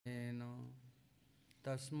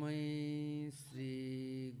तस्मै श्री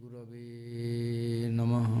गुरवे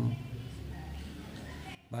नमः।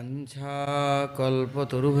 वंशाकल्पतरुभ्यश्च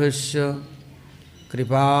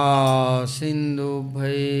कृपा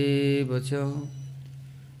सिन्धुभ्यैव च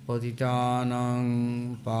पतितानां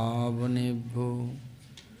पावनेभ्यो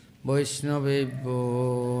वैष्णवेभ्यो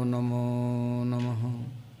नमो नमः।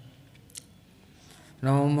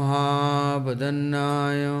 नमो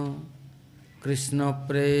महावदन्नाय कृष्ण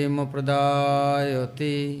प्रेम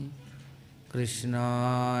प्रदायते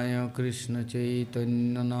कृष्णाय कृष्ण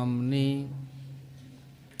चैतन्य नाम्ने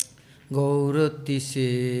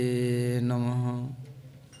गौरतिसे नमः।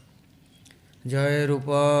 जय रूप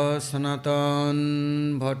सनातन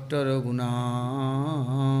भट्ट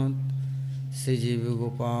रघुनाथ श्रीजीव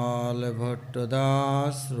गोपाल भट्ट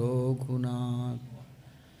दास रघुनाथ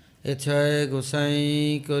एछय गोसाई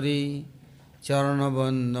करी चरण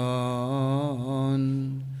बंदन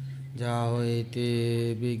जा होते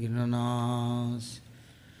विघ्ननाश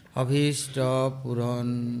अभीष्ट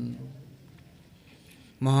पुरन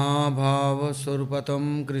महाभाव स्वरूपतम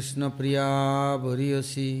कृष्ण प्रिया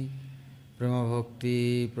वरियसी प्रेम भक्ति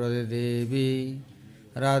प्रदे देवी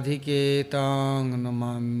राधिके तांग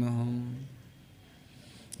नमाम्यहम्।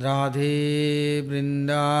 राधे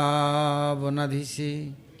वृंदावनाधीशे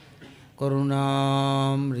करुणामृतवाहिनी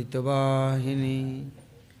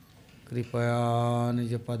कृपया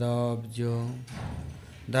निजपदाब्ज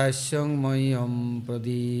दास्यं मह्यं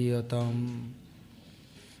प्रदीयतां।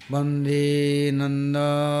 वन्दे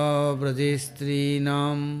नन्दव्रजस्त्रीणां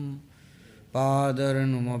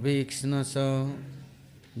पादरेणुमभीक्ष्णश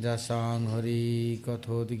जसां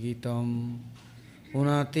हरिकथोद्गीतं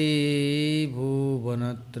पुनाति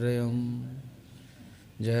भुवनत्रयं।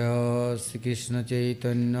 जय श्री कृष्ण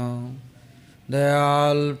चैतन्य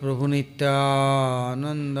दयाल प्रभु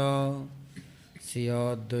नित्यानंद श्री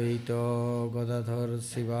अद्वैत गदाधर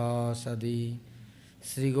शिवासादि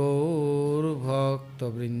श्री गौर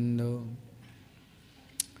भक्तवृंद।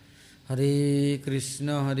 हरे कृष्ण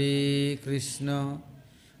कृष्ण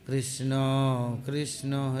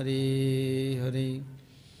कृष्ण हरे हरे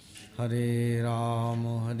हरे राम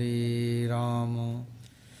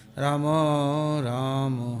राम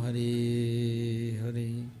राम हरे हरे।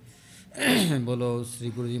 बोलो श्री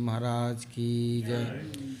गुरु जी महाराज की जय।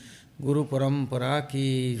 गुरु परंपरा की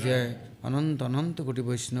जय। अनंत अनंत कोटि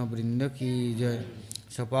वैष्णव वृंद की जय।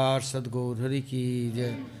 सपार्षद गौरहरि की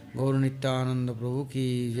जय। गौर नित्यानंद प्रभु की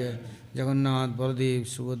जय। जगन्नाथ बलदेव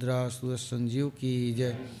सुभद्रा सुदर्शन जीव की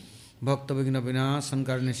जय। भक्त विघ्न विनाशन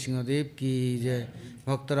करने सिंहदेव की जय।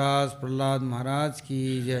 भक्तराज प्रहलाद महाराज की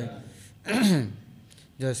जय।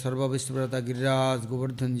 जय सर्व विष्णुव्रता गिरिराज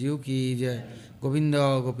गोवर्धन जीव की जय। गोविंद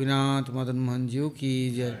गोपीनाथ मदन मोहन जीव की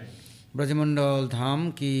जय। ब्रजमंडल धाम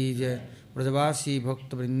की जय। ब्रजवासी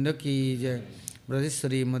भक्तवृंद की जय।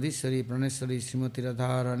 ब्रजेश्वरी मधीश्वरी प्रणेश्वरी श्रीमती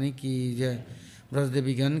राधा रानी की जय।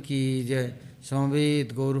 ब्रजदेवीगण की जय।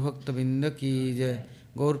 समवेत गौरभक्तवृंद की जय।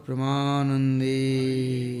 गौर प्रेमानंदे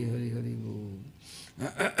हरि हरि बोल।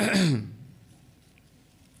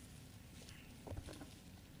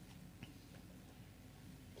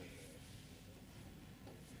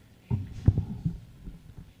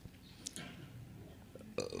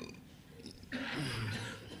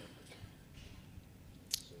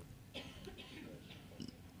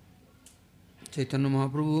 चैतन्य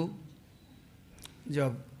महाप्रभु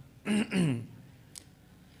जब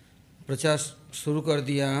प्रचार शुरू कर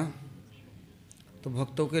दिया तो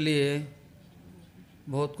भक्तों के लिए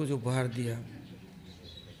बहुत कुछ उपहार दिया।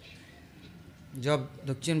 जब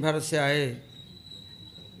दक्षिण भारत से आए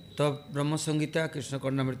तब ब्रह्म संगीता कृष्ण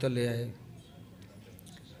कर्णामृत ले आए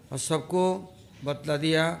और सबको बतला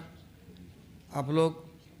दिया आप लोग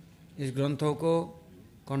इस ग्रंथों को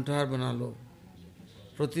कंठहार बना लो।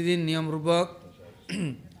 प्रतिदिन नियम पूर्वक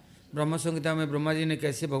ब्रह्म संहिता में ब्रह्मा जी ने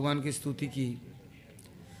कैसे भगवान की स्तुति की,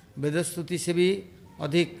 वेद स्तुति से भी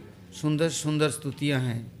अधिक सुंदर सुंदर स्तुतियाँ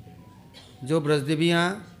हैं जो ब्रजदेवियाँ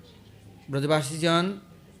ब्रजवासी जन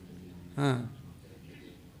हाँ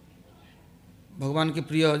भगवान के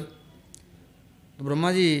प्रिय। तो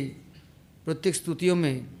ब्रह्मा जी प्रत्येक स्तुतियों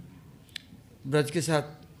में ब्रज के साथ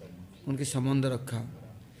उनके संबंध रखा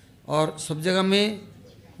और सब जगह में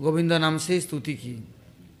गोविंद नाम से स्तुति की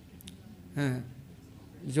हैं।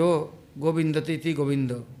 जो गोविंदती थी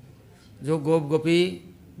गोविंद, जो गोप गोपी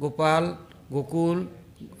गोपाल गोकुल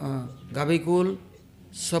गाभिकुल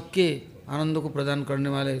सबके आनंद को प्रदान करने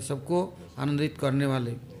वाले, सबको आनंदित करने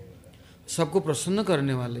वाले, सबको प्रसन्न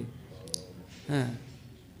करने वाले हैं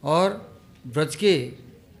और ब्रज के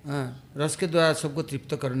रस के द्वारा सबको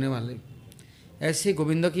तृप्त करने वाले, ऐसे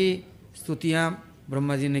गोविंद की स्तुतियाँ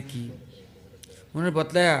ब्रह्मा जी ने की। उन्होंने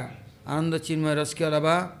बतलाया आनंद चिन्मय रस के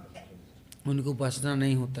अलावा उनकी उपासना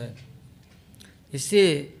नहीं होता है। इससे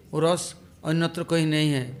वो रस अन्यत्र कहीं नहीं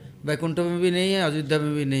है, वैकुंठ में भी नहीं है, अयोध्या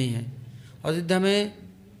में भी नहीं है। अयोध्या में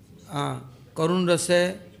करुण रस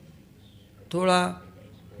है, थोड़ा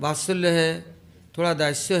वात्सल्य है, थोड़ा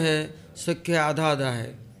दास्य है, सख्य आधा आधा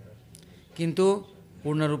है, किंतु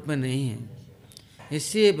पूर्ण रूप में नहीं है।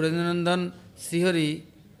 इससे ब्रजनंदन श्रीहरि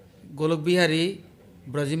गोलोक बिहारी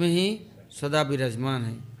ब्रज में ही सदा विराजमान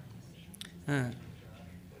है।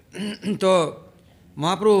 तो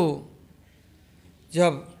महाप्रभु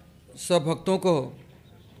जब सब भक्तों को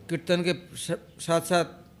कीर्तन के साथ साथ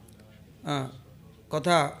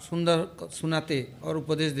कथा सुंदर सुनाते और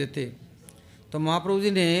उपदेश देते, तो महाप्रभु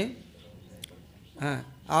जी ने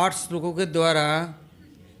 8 श्लोकों के द्वारा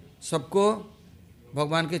सबको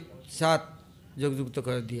भगवान के साथ युक्त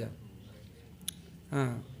कर दिया।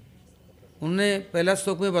 उन्होंने पहला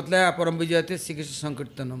श्लोक में बतलाया परम विजयते श्री कृष्ण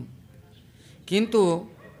संकीर्तनम, किंतु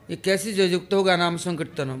ये कैसे जययुक्त होगा नाम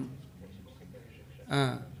संकीर्तनम?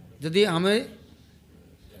 यदि हमें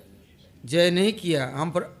जय नहीं किया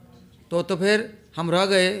हम पर, तो फिर हम रह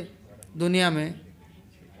गए दुनिया में,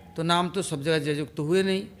 तो नाम तो सब जगह जययुक्त हुए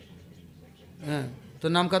नहीं, तो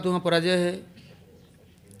नाम का तो वहाँ पराजय है।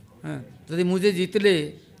 यदि मुझे जीत ले,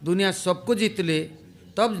 दुनिया सबको जीत ले,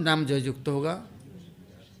 तब नाम जययुक्त होगा,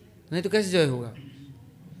 नहीं तो कैसे जय होगा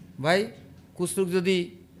भाई? कुछ लोग यदि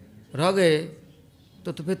रह गए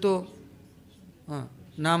तो फिर तो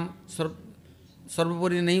नाम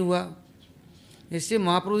सर्वोपरि नहीं हुआ। इससे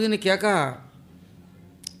महाप्रभु जी ने क्या कहा?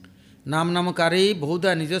 नाम नामकारी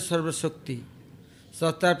बहुधा निज सर्वशक्ति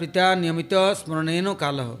सत्ता पिता नियमित स्मरणेन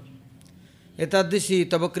कालः एतादृशी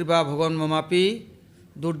तब कृपा भगवान ममापि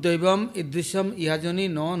दुर्दैवम ईदृशम इहाजनी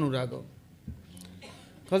न अनुराग।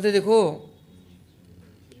 कहते देखो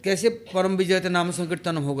कैसे परम विजयते नाम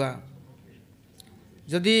संकीर्तन होगा।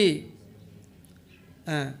 यदि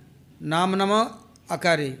नाम नाम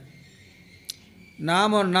आकारी,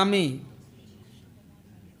 नाम और नामी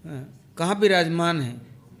कहाँ विराजमान है?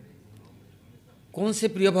 कौन से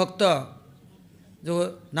प्रिय भक्त जो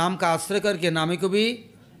नाम का आश्रय करके नामी को भी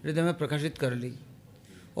हृदय में प्रकाशित कर ली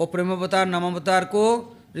और प्रेम अवतार नाम अवतार को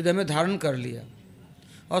हृदय में धारण कर लिया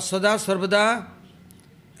और सदा सर्वदा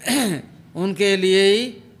उनके लिए ही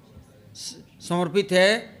समर्पित है,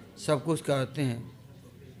 सब कुछ करते हैं।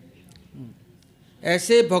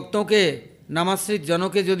 ऐसे भक्तों के नामाश्रित जनों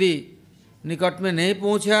के यदि निकट में नहीं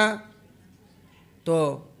पहुंचा तो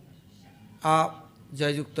आप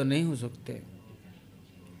जययुक्त नहीं हो सकते,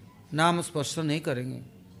 नाम स्पर्श नहीं करेंगे।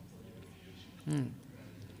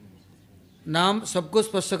 नाम सबको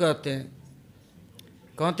स्पर्श करते हैं।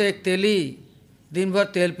 कहते एक तेली दिन भर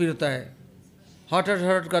तेल पीता है, हट हट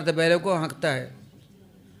हट करते बैलों को हाँकता है,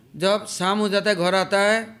 जब शाम हो जाता है घर आता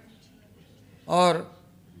है और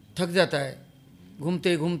थक जाता है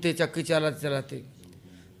घूमते घूमते चक्की चलाते चलाते,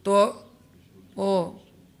 तो वो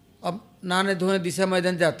अब नहाने धोने दिशा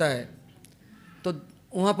मैदान जाता है, तो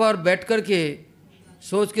वहाँ पर बैठ कर के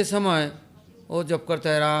सोच के समय वो जप करता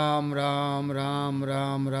है राम राम राम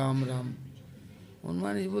राम राम राम।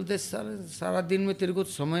 हनुमान जी बोलते सारा दिन में तेरे को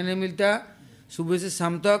समय नहीं मिलता, सुबह से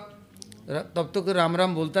शाम तक तब तक राम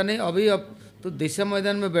राम बोलता नहीं, अभी अब तो दिशा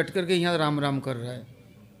मैदान में बैठ कर के यहाँ राम राम कर रहा है।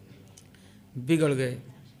 बिगड़ गए।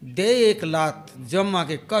 दे एक लात जम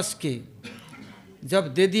आके कस के,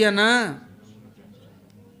 जब दे दिया ना,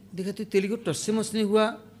 देखा तो तेली को टस से मस नहीं हुआ,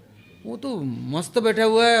 वो तो मस्त बैठा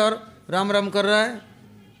हुआ है और राम राम कर रहा है।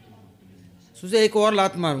 सोचा एक और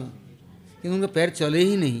लात मारूं, लेकिन उनके पैर चले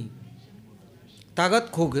ही नहीं,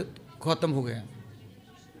 ताकत खत्म हो गया।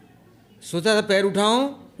 सोचा था पैर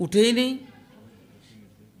उठाऊं, उठे ही नहीं।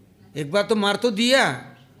 एक बार तो मार तो दिया,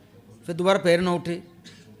 फिर दोबारा पैर ना उठे,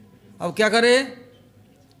 अब क्या करे?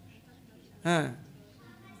 हाँ,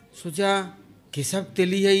 सोचा कैसा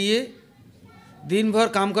तेली है ये, दिन भर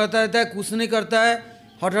काम करता रहता है, कुछ नहीं करता है,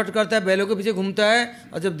 हट हट करता है, बैलों के पीछे घूमता है,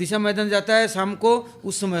 और जब दिशा मैदान जाता है शाम को,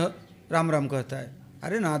 उस समय राम राम कहता है।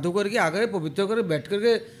 अरे नहा धो करके आ गए, पवित्र करके बैठ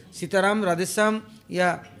करके सीताराम राधेश्याम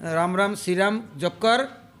या राम राम श्री राम जप कर,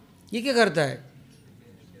 ये क्या करता है?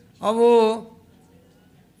 अब वो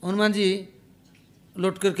हनुमान जी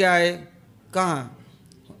लौट करके आए। कहाँ?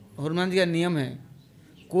 हनुमान जी का नियम है,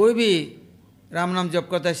 कोई भी राम नाम जप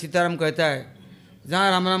करता है, सीताराम कहता है, जहाँ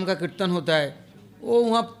राम राम का कीर्तन होता है वो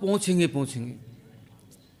वहाँ पहुँचेंगे,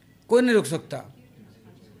 कोई नहीं रोक सकता।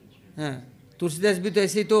 हाँ, तुलसीदास भी तो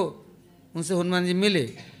ऐसे ही, तो उनसे हनुमान जी मिले।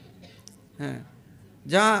 हाँ,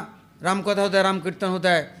 जहाँ राम कथा होता है, राम कीर्तन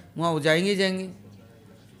होता है, वहाँ वो जाएंगे।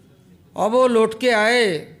 अब वो लौट के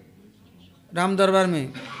आए राम दरबार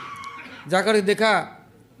में, जाकर देखा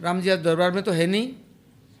राम जी दरबार में तो है नहीं,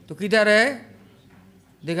 तो किधर है?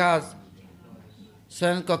 देखा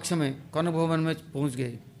शयन कक्ष में कनक भवन में पहुंच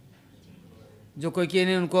गए। जो कैकेयी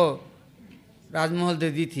ने उनको राजमहल दे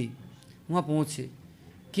दी थी वहाँ पहुँचे,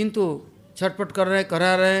 किंतु छटपट कर रहे,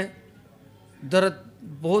 करा रहे, दर्द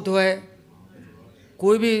बहुत हुआ है,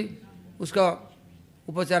 कोई भी उसका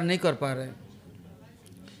उपचार नहीं कर पा रहे।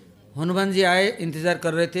 हनुमान जी आए, इंतज़ार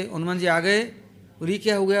कर रहे थे। हनुमान जी आ गए और ये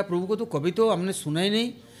क्या हो गया प्रभु को, तो कभी तो हमने सुना ही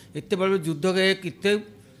नहीं, इतने बड़े बड़े युद्ध गए, कितने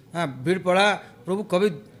भीड़ पड़ा, प्रभु कभी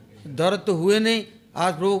दर्द तो हुए नहीं,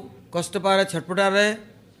 आज प्रभु कष्ट पा रहे, छटपटा रहे।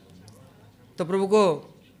 तो प्रभु को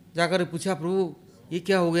जाकर पूछा, प्रभु ये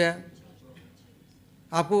क्या हो गया,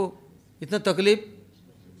 आपको इतना तकलीफ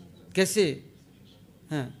कैसे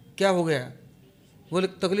हैं, क्या हो गया? बोले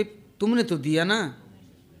तकलीफ तुमने तो दिया ना,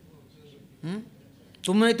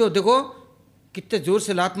 तुमने तो देखो कितने जोर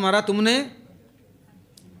से लात मारा तुमने,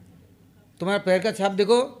 तुम्हारा पैर का छाप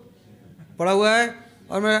देखो पड़ा हुआ है,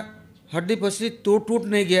 और मेरा हड्डी पसली टूट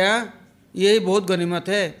नहीं गया, यही बहुत गनीमत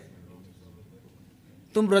है।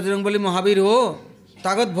 तुम बजरंगबली महावीर हो,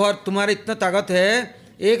 ताकत भर, तुम्हारे इतना ताकत है,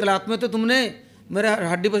 एक लात में तो तुमने मेरा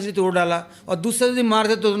हड्डी पसली तोड़ डाला, और दूसरे दिन मार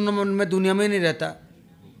दे तो मैं दुनिया में ही नहीं रहता,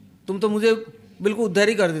 तुम तो मुझे बिल्कुल उद्धार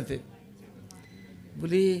ही कर देते।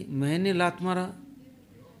 बोली मैंने लात मारा,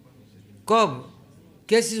 कब,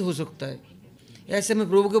 कैसे हो सकता है? ऐसे मैं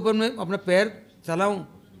प्रभु के ऊपर मैं अपना पैर चलाऊं?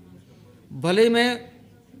 भले ही मैं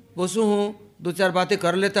पशु हूँ, दो चार बातें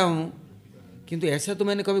कर लेता हूँ, किंतु ऐसा तो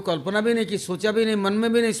मैंने कभी कल्पना भी नहीं की, सोचा भी नहीं, मन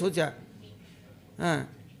में भी नहीं सोचा, हाँ,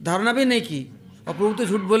 धारणा भी नहीं की। और प्रभु तो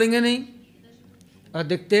झूठ बोलेंगे नहीं। और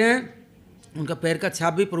देखते हैं उनका पैर का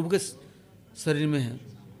छाप भी प्रभु के शरीर में है।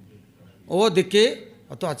 वो देख के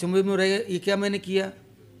और तो अचंभे में रह गए, ये क्या मैंने किया,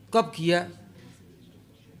 कब किया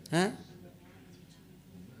है?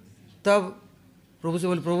 तब प्रभु से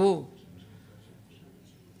बोले, प्रभु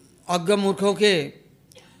अज्ञ मूर्खों के,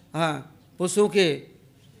 हाँ, पशुओं के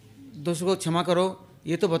दोषों को क्षमा करो,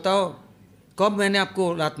 ये तो बताओ कब मैंने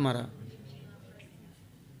आपको लात मारा?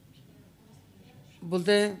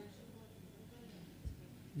 बोलते हैं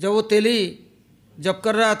जब वो तेली जप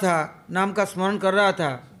कर रहा था, नाम का स्मरण कर रहा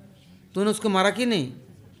था, तूने उसको मारा कि नहीं?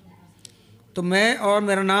 तो मैं और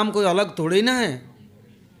मेरा नाम कोई अलग थोड़ी ना है।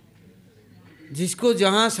 जिसको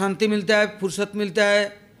जहाँ शांति मिलता है, फुर्सत मिलता है,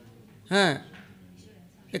 हैं,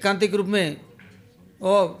 एकांतिक रूप में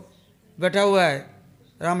वो बैठा हुआ है,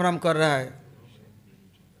 राम राम कर रहा है,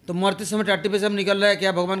 तो मरते समय टाट्टी पे सब निकल रहा है,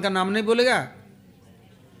 क्या भगवान का नाम नहीं बोलेगा?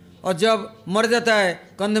 और जब मर जाता है,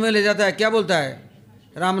 कंध में ले जाता है, क्या बोलता है?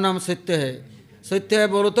 राम नाम सत्य है, सत्य है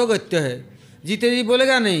बोलो तो गत्य है। जीते जी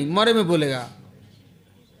बोलेगा नहीं, मरे में बोलेगा।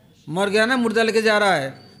 मर गया ना, मुर्दा लेके जा रहा है,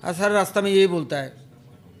 और सारा रास्ता में यही बोलता है,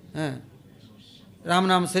 हैं, राम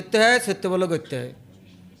नाम सत्य है, सत्य बोलो गत्य है।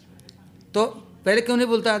 तो पहले क्यों नहीं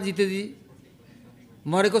बोलता जीते जी?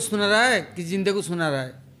 मरे को सुना रहा है कि जिंदे को सुना रहा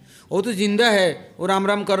है? वो तो जिंदा है, वो राम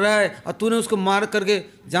राम कर रहा है, और तूने उसको मार करके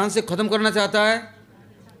जान से ख़त्म करना चाहता है,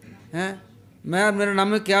 हैं? मैं और मेरे नाम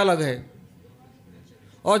में क्या अलग है?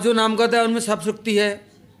 और जो नाम करता है उनमें सब शक्ति है।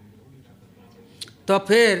 तो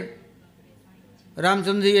फिर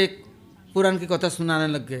रामचंद्र जी एक पुराण की कथा सुनाने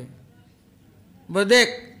लग गए। बस देख,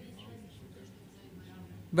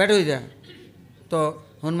 बैठ हो जा। तो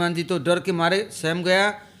हनुमान जी तो डर के मारे सहम गया,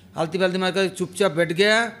 आलती पालती मार कर चुपचाप बैठ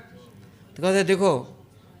गया। तो कहते देखो,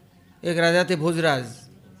 एक राजा थे भोजराज,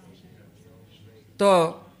 तो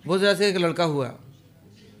भोजराज से एक लड़का हुआ।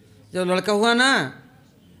 जब लड़का हुआ ना,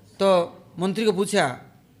 तो मंत्री को पूछा,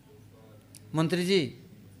 मंत्री जी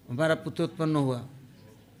हमारा पुत्र उत्पन्न हुआ,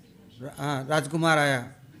 राजकुमार आया,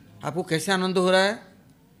 आपको कैसे आनंद हो रहा है?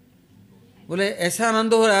 बोले ऐसा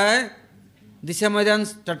आनंद हो रहा है, दिशा मैदान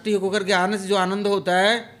टट्टी होकर के आने से जो आनंद होता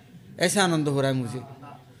है, ऐसा आनंद हो रहा है मुझे।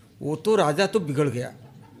 वो तो राजा तो बिगड़ गया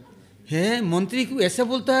है, मंत्री क्यों ऐसा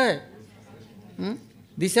बोलता है?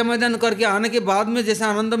 दिशा मैदान करके आने के बाद में जैसा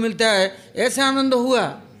आनंद मिलता है, ऐसा आनंद हुआ?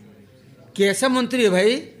 कैसा मंत्री है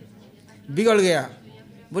भाई, बिगड़ गया।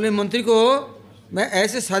 बोले मंत्री को मैं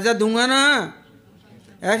ऐसे सजा दूंगा ना,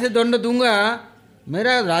 ऐसे दंड दूंगा,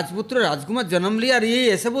 मेरा राजपुत्र राजकुमार जन्म लिया, ये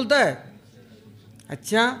ऐसा बोलता है?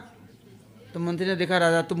 अच्छा। तो मंत्री ने देखा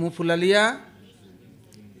राजा तो मुंह फुला लिया।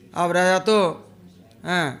 अब राजा तो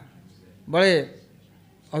बड़े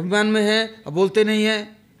अभिमान में है, अब बोलते नहीं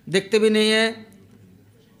है, देखते भी नहीं है।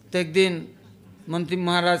 तो एक दिन मंत्री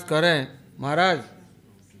महाराज कह रहे हैं, महाराज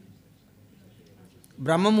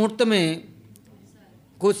ब्रह्म मुहूर्त में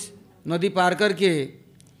कुछ नदी पार करके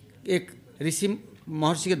एक ऋषि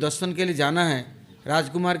महर्षि के दर्शन के लिए जाना है,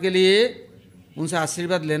 राजकुमार के लिए उनसे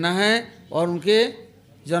आशीर्वाद लेना है और उनके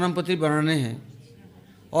जन्मपत्री बनाने हैं,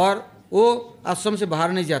 और वो आश्रम से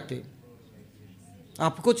बाहर नहीं जाते,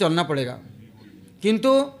 आपको चलना पड़ेगा।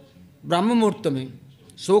 किंतु ब्रह्म मुहूर्त में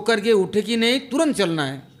सो करके उठे कि नहीं, तुरंत चलना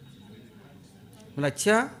है। बोला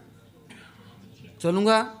अच्छा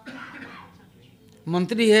चलूँगा,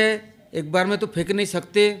 मंत्री है, एक बार में तो फेंक नहीं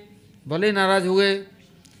सकते। भले नाराज हुए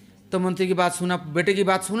तो मंत्री की बात सुना, बेटे की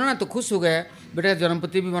बात सुना ना तो खुश हो गया, बेटे का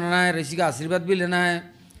जन्मपति भी बनाना है, ऋषि का आशीर्वाद भी लेना है।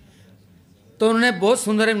 तो उन्होंने बहुत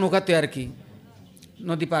सुंदर एक नौका तैयार की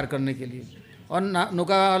नदी पार करने के लिए, और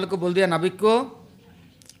नौका वाले को बोल दिया, नाविक को,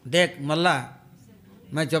 देख मल्ला,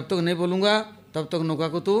 मैं जब तक नहीं बोलूँगा तब तक नौका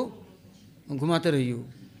को तू घुमाते रहियो,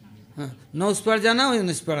 हाँ, न उस पर जाना और न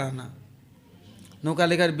इस पर आना। नौका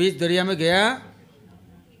लेकर बीच दरिया में गया।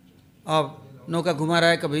 अब नौका घुमा रहा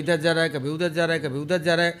है, कभी इधर जा रहा है, कभी उधर जा रहा है, कभी उधर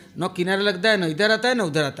जा रहा है, न किनारे लगता है, न इधर आता है, न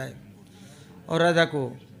उधर आता है। और राजा को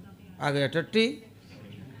आ गया टट्टी,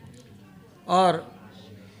 और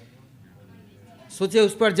सोचे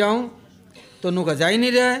उस पर जाऊं तो नौका जा ही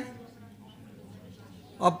नहीं रहा है,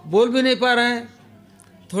 अब बोल भी नहीं पा रहे हैं।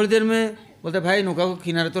 थोड़ी देर में बोलते भाई नौका को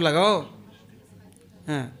किनारे तो लगाओ,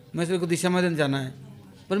 हाँ मैं को दिशा में जाना है।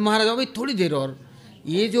 पर महाराज भाई थोड़ी देर और,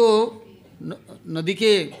 ये जो नदी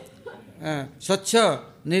के स्वच्छ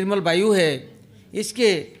निर्मल वायु है, इसके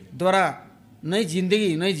द्वारा नई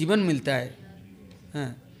जिंदगी नई जीवन मिलता है, हाँ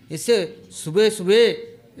इससे सुबह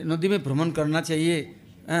सुबह नदी में भ्रमण करना चाहिए।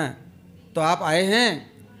 हाँ तो आप आए हैं,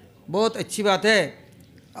 बहुत अच्छी बात है,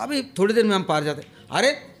 अभी थोड़ी देर में हम पार जाते। अरे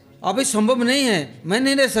अभी संभव नहीं है, मैं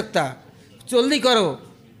नहीं रह सकता, जल्दी करो।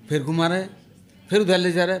 फिर घुमा रहे, फिर उधर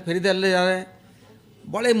ले जा रहे, फिर इधर ले जा रहे।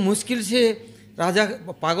 बड़े मुश्किल से राजा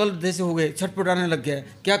पागल जैसे हो गए, छटपटाने लग गए,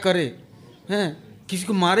 क्या करे हैं, किसी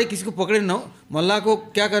को मारे किसी को पकड़े, न मल्ला को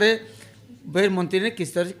क्या करे। फिर मंत्री ने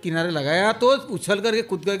किस तरह से किनारे लगाया तो उछल करके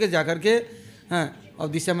कूद करके जा करके, हाँ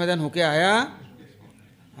अब दिशा मैदान होके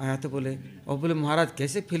आया तो बोले, और बोले महाराज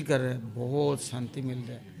कैसे फील कर रहे हैं? बहुत शांति मिल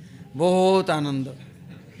रहा है, बहुत आनंद।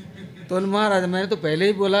 तो महाराज मैंने तो पहले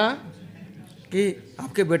ही बोला कि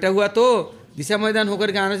आपके बेटा हुआ तो दिशा मैदान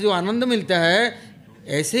होकर के आने से जो आनंद मिलता है,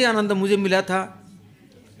 ऐसे ही आनंद मुझे मिला था।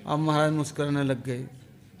 अब महाराज मुस्कुराने लग गए,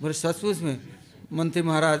 बोले सचमुच में मंत्री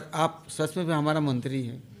महाराज आप सचमुच में हमारा मंत्री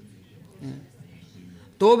हैं।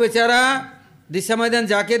 तो बेचारा दिशा मैदान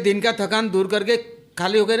जाके दिन का थकान दूर करके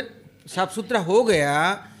खाली होकर साफ सुथरा हो गया।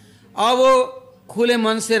 अब वो खुले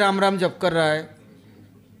मन से राम राम जप कर रहा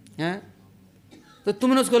है? तो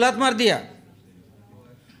तुमने उसको लात मार दिया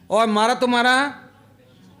और मारा तो मारा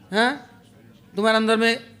है, तुम्हारे अंदर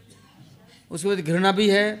में उसके बाद घृणा भी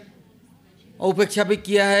है और उपेक्षा भी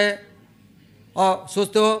किया है, और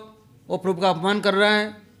सोचते हो वो प्रभु का अपमान कर रहा है।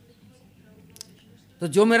 तो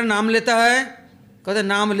जो मेरा नाम लेता है, कहते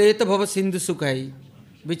नाम ले तो भव सिंधु सुखाई,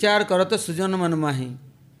 विचार करो तो सुजन मन माही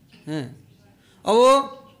है। और वो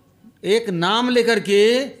एक नाम लेकर के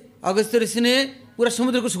अगस्त्य ऋषि ने पूरा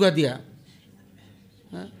समुद्र को सुखा दिया।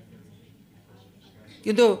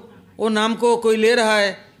 किंतु वो नाम को कोई ले रहा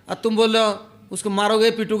है और तुम बोल रहे हो उसको मारोगे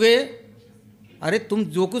पीटोगे। अरे तुम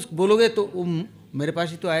जो कुछ बोलोगे तो वो मेरे पास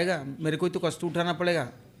ही तो आएगा, मेरे को ही तो कष्ट उठाना पड़ेगा।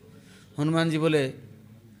 हनुमान जी बोले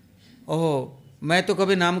ओहो मैं तो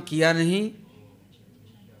कभी नाम किया नहीं,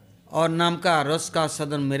 और नाम का रस का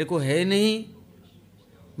सदन मेरे को है नहीं,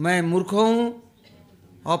 मैं मूर्ख हूँ,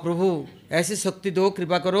 और प्रभु ऐसी शक्ति दो,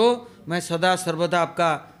 कृपा करो, मैं सदा सर्वदा आपका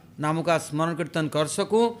नामों का स्मरण कीर्तन कर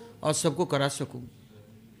सकूं और सबको करा सकूं।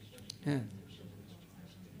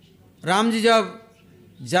 राम जी जब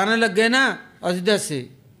जाने लग गए ना अयोध्या से,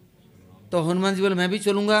 तो हनुमान जी बोले मैं भी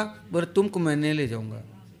चलूँगा। बोले तुमको मैं नहीं ले जाऊँगा।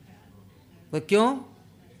 बोले क्यों?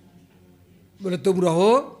 बोले तुम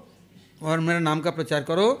रहो और मेरा नाम का प्रचार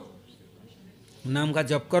करो, नाम का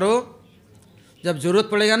जप करो, जब जरूरत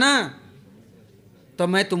पड़ेगा ना तो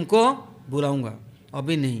मैं तुमको बुलाऊंगा,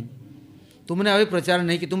 अभी नहीं। तुमने अभी प्रचार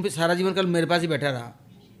नहीं कि तुम सारा जीवन कल मेरे पास ही बैठा रहा,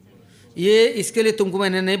 ये इसके लिए तुमको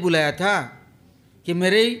मैंने नहीं बुलाया था कि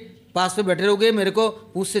मेरे ही पास पे बैठे रहोगे, मेरे को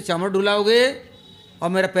पूछ से चावल डुलाओगे और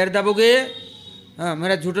मेरा पैर दाबोगे, हाँ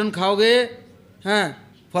मेरा झूठन खाओगे, हाँ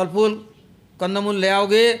फल फूल कंदमूल ले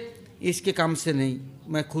आओगे, इसके काम से नहीं।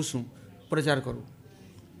 मैं खुश हूँ, प्रचार करूँ।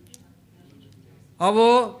 अब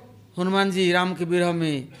वो हनुमान जी राम के विरह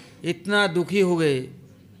में इतना दुखी हो गए,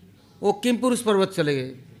 वो किमपुरुष पर्वत चले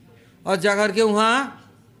गए और जाकर के वहाँ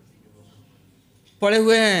पड़े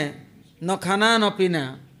हुए हैं, न खाना न पीना,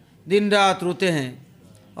 दिन रात रोते हैं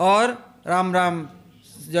और राम राम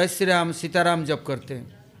जय श्री राम सीताराम जप करते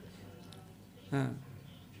हैं। हाँ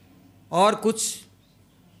और कुछ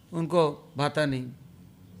उनको भाता नहीं।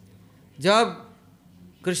 जब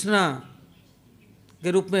कृष्णा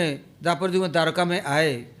के रूप में द्वापर युग में द्वारका में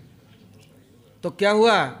आए तो क्या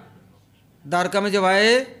हुआ? द्वारका में जब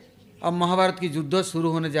आए, अब महाभारत की युद्ध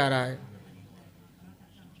शुरू होने जा रहा है,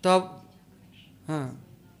 तब हाँ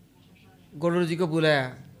गौरव जी को बुलाया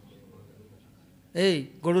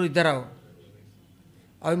गरुड़ इधर आओ,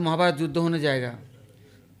 अभी महाभारत युद्ध होने जाएगा।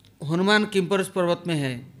 हनुमान किम्परस पर्वत में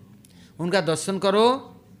है, उनका दर्शन करो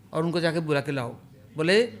और उनको जाके बुला के लाओ।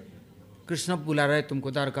 बोले कृष्ण बुला रहे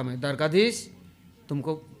तुमको द्वारका में, द्वारकाधीश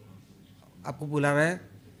तुमको आपको बुला रहे हैं,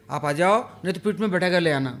 आप आ जाओ, नहीं तो पीठ में बैठा कर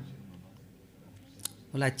ले आना।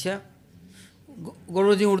 बोला अच्छा।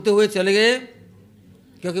 गरुड़ जी उड़ते हुए चले गए,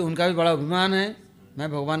 क्योंकि उनका भी बड़ा अभिमान है,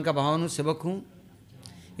 मैं भगवान का भावन हूँ, सेवक हूँ।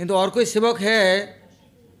 किंतु और कोई सेवक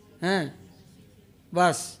है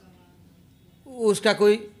बस उसका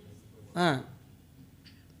कोई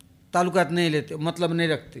ताल्लुकात नहीं लेते, मतलब नहीं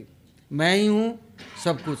रखते। मैं ही हूँ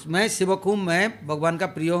सब कुछ, मैं सेवक हूँ, मैं भगवान का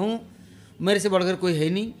प्रिय हूँ, मेरे से बढ़कर कोई है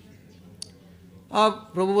नहीं। अब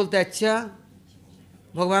प्रभु बोलते अच्छा।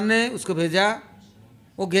 भगवान ने उसको भेजा,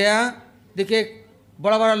 वो गया, देखे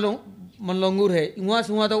बड़ा बड़ा लंगूर है, वहाँ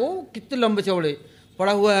से वहाँ तक वो कितने लंबे चौड़े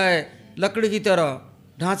पड़ा हुआ है, लकड़ी की तरह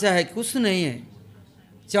ढांचा है, कुछ नहीं है,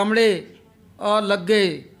 चमड़े और लग गए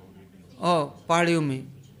और पहाड़ियों में।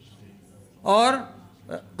 और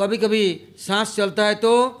कभी कभी सांस चलता है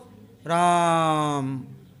तो राम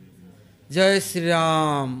जय श्री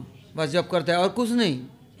राम बस जप करता है, और कुछ नहीं,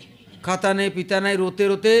 खाता नहीं पीता नहीं, रोते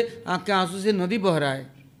रोते आँख के आंसू से नदी बह रहा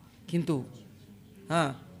है, किंतु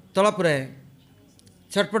तड़प रहे,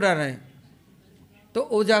 छटपटा रहे। तो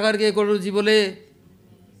वो जाकर के गरुड़ जी बोले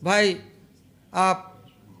भाई आप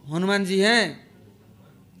हनुमान जी हैं?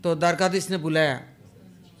 तो द्वारकाधीश ने बुलाया,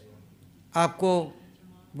 आपको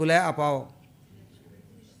बुलाया, आप आओ।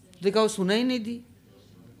 देखा वो सुना ही नहीं दी,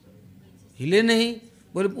 हिले नहीं।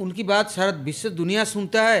 बोले उनकी बात सारा विश्व दुनिया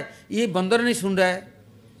सुनता है, ये बंदर नहीं सुन रहा है।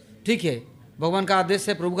 ठीक है, भगवान का आदेश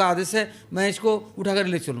है, प्रभु का आदेश है, मैं इसको उठाकर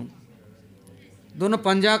ले चलूँ। दोनों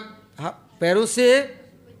पंजा पैरों से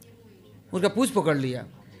उसका पूंछ पकड़ लिया,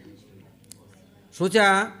 सोचा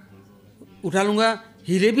उठा लूँगा,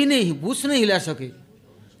 हिले भी नहीं, पूंछ नहीं हिला सके,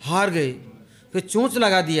 हार गए। फिर चोंच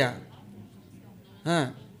लगा दिया,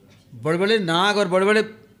 बड़े बड़े नाग और बड़े बड़े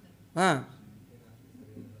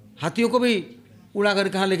हाथियों को भी उड़ा कर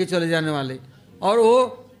कहाँ लेके चले जाने वाले, और वो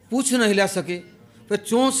पूंछ नहीं हिला सके। फिर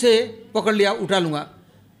चोंच से पकड़ लिया, उठा लूँगा।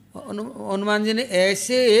 हनुमान जी ने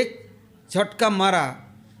ऐसे एक झटका मारा,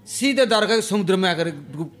 सीधे द्वारका के समुद्र में आकर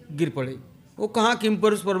गिर पड़े। वो कहाँ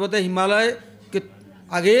किम्परुष पर्वत है, हिमालय के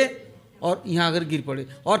आगे, और यहाँ आकर गिर पड़े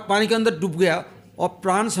और पानी के अंदर डूब गया और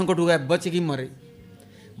प्राण संकट हो गया, बच की मरे।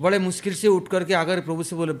 बड़े मुश्किल से उठ करके आकर प्रभु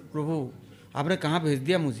से बोले प्रभु आपने कहाँ भेज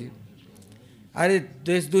दिया मुझे? अरे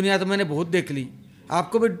देश दुनिया तो मैंने बहुत देख ली,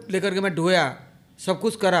 आपको भी लेकर के मैं ढोया, सब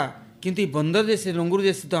कुछ करा, किंतु बंदर जैसे लंगूर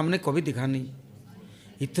जैसे तो हमने कभी दिखा नहीं।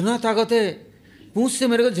 इतना ताकत है, पूंछ से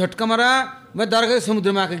मेरे को झटका मारा, मैं द्वारका के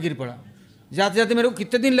समुद्र में आकर गिर पड़ा। जाते जाते मेरे को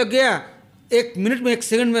कितने दिन लग गया, 1 मिनट में 1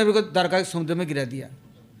 सेकंड में मेरे को द्वारका के समुद्र में गिरा दिया।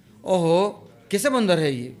 ओहो कैसा बंदर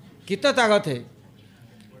है ये, कितना ताकत है।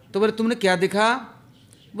 तो बोले तुमने क्या देखा?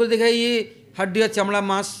 बोले देखा ये हड्डियाँ चमड़ा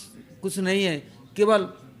मांस कुछ नहीं है, केवल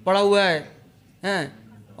पड़ा हुआ है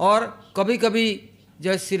और कभी कभी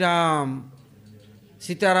जय श्री राम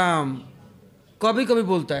सीताराम कभी कभी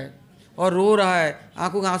बोलता है और रो रहा है,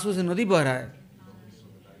 आंखों के आंसू से नदी बह रहा है।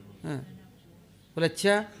 बोले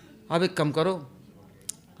अच्छा अब एक काम करो,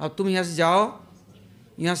 अब तुम यहाँ से जाओ,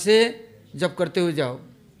 यहाँ से जप करते हुए जाओ,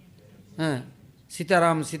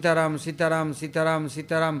 सीताराम सीताराम सीताराम सीताराम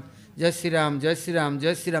सीताराम जय श्री राम जय श्री राम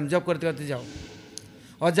जय श्री राम जप करते करते जाओ,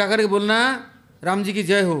 और जाकर के बोलना राम जी की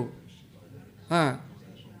जय हो,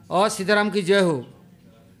 और सीताराम की जय हो।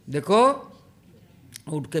 देखो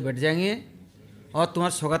उठ के बैठ जाएंगे और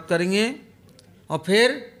तुम्हारा स्वागत करेंगे, और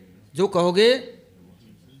फिर जो कहोगे,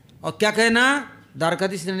 और क्या कहना,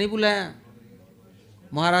 द्वारकाधीश ने नहीं बुलाया,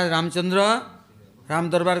 महाराज रामचंद्र राम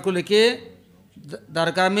दरबार को लेके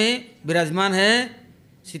द्वारका में विराजमान है,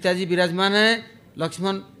 सीता जी विराजमान है,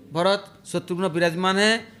 लक्ष्मण भरत शत्रुघ्न विराजमान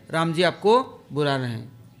है, राम जी आपको बुला रहे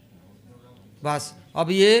हैं। बस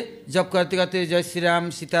अब ये जब करते करते जय श्री राम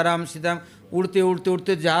सीताराम सीताराम उड़ते उड़ते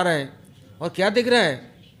उड़ते जा रहे हैं, और क्या दिख रहा है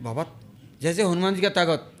बाबा, जैसे हनुमान जी का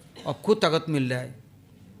ताकत, अब खुद ताकत मिल रहा है।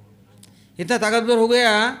 इतना ताकतवर हो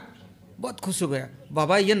गया, बहुत खुश हो गया,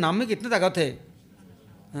 बाबा ये नाम में कितनी ताकत है।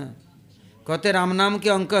 कहते राम नाम के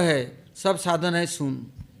अंक है, सब साधन है सुन।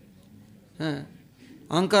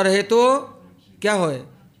 अंक रहे तो क्या हो,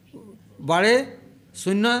 बड़े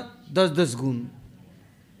 0-10-10 गुण,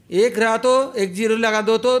 एक रहा तो 1 0 लगा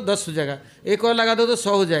दो तो 10 हो जाएगा, एक और लगा दो तो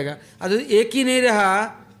 100 हो जाएगा, और यदि एक ही नहीं रहा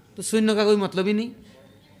तो 0 का कोई मतलब ही नहीं।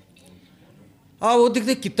 और वो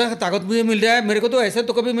देखते कितना ताकत मुझे मिल रहा है, मेरे को तो ऐसा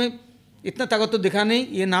तो कभी मैं इतना ताकत तो दिखा नहीं,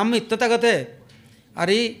 ये नाम में इतना ताकत है,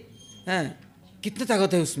 अरे कितना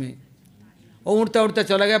ताकत है उसमें। और उड़ता उड़ता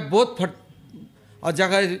चला गया, बहुत फट, और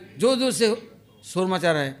जाकर जोर जोर से शोर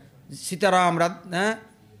मचा रहा है, सीताराम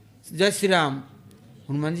जय श्री राम।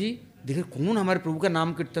 हनुमान जी देखे कौन हमारे प्रभु का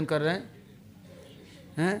नाम कीर्तन कर रहे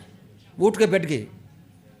हैं। वो उठ के बैठ गए,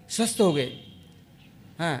 स्वस्थ हो गए।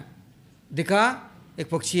 हाँ, देखा एक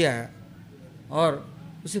पक्षी आया और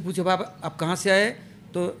उससे पूछा बाप आप कहाँ से आए?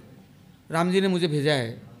 तो राम जी ने मुझे भेजा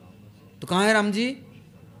है। तो कहाँ है राम जी?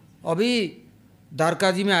 अभी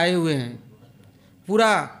द्वारका जी में आए हुए हैं,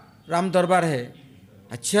 पूरा राम दरबार है।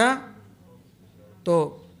 अच्छा,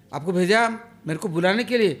 तो आपको भेजा मेरे को बुलाने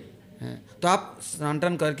के लिए? तो आप स्नान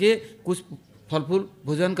टान करके कुछ फल फूल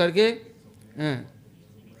भोजन करके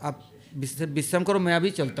आप विश्राम करो, मैं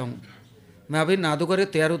अभी चलता हूँ। मैं अभी नहा धो करके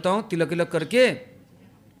तैयार होता हूँ, तिलक विलक करके।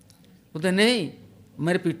 बोलते नहीं,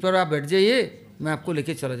 मेरे पीठ पर आप बैठ जाइए, मैं आपको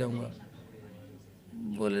लेके चला जाऊँगा।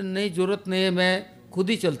 बोले नहीं, ज़रूरत नहीं है, मैं खुद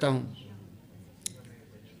ही चलता हूँ।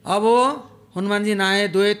 अब वो हनुमान जी नहाए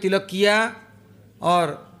धोए, तिलक किया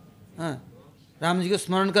और राम जी को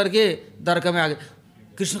स्मरण करके द्वारका में आ गए।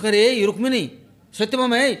 कृष्ण कह रहे ये रुक्मिणी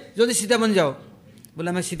सत्यभामा है, जल्दी सीता बन जाओ।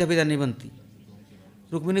 बोला मैं सीता पिता नहीं बनती।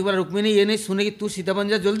 रुक्मिणी को बोला रुक्मिणी ये नहीं सुने कि तू सीता बन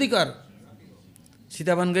जा, जल्दी कर।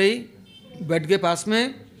 सीता बन गई, बैठ गए पास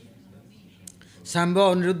में। सांब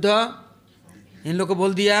अनिरुद्ध इन लोग को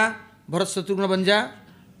बोल दिया भरत शत्रुघ्न बन जा।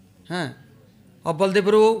 हाँ, और बलदेव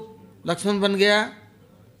प्रभु लक्ष्मण बन गया,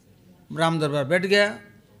 राम दरबार बैठ गया।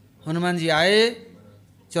 हनुमान जी आए,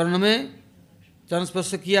 चरण में चरण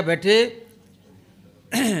स्पर्श किया, बैठे।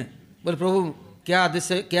 बोले प्रभु क्या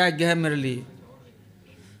आदेश है, क्या आज्ञा है मेरे लिए?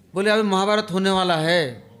 बोले अभी महाभारत होने वाला है,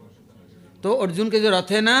 तो अर्जुन के जो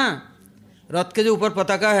रथ है ना, रथ के जो ऊपर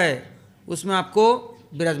पताका है उसमें आपको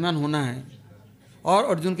विराजमान होना है और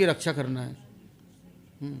अर्जुन की रक्षा करना है।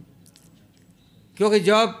 क्योंकि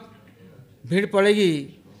जब भीड़ पड़ेगी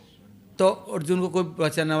तो अर्जुन को कोई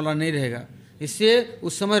बचाने वाला नहीं रहेगा, इसलिए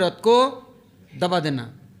उस समय रथ को दबा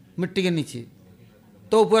देना मिट्टी के नीचे,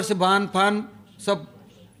 तो ऊपर से बाण फान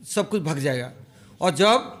सब कुछ भाग जाएगा। और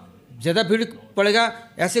जब ज़्यादा भीड़ पड़ेगा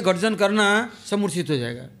ऐसे गर्जन करना, सब मूर्छित हो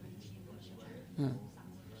जाएगा।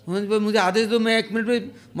 मुझे आदेश दो, मैं 1 मिनट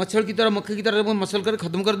में मच्छर की तरह मक्खी की तरह मसल कर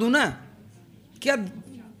ख़त्म कर दूँ ना। क्या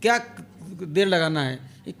क्या देर लगाना है,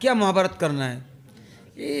 ये क्या महाभारत करना है?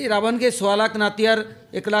 ये रावण के 1.25 लाख नाती और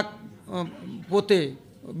 1 लाख पोते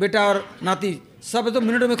बेटा और नाती सब तो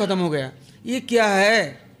मिनटों में ख़त्म हो गया। ये क्या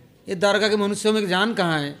है? ये द्वारका के मनुष्यों में जान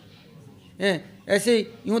कहाँ है? ऐसे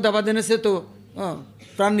यूँ दबा देने से तो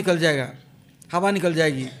प्राण निकल जाएगा, हवा निकल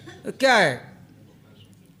जाएगी। क्या है?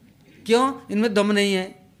 क्यों? इनमें दम नहीं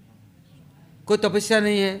है, कोई तपस्या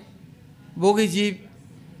नहीं है, भोगी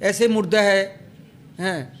जीव ऐसे मुर्दा है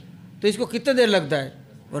तो इसको कितने देर लगता है?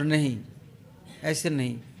 और नहीं, ऐसे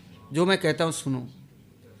नहीं। जो मैं कहता हूँ सुनो,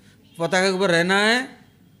 पताका के ऊपर रहना है,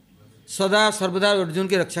 सदा सर्वदा अर्जुन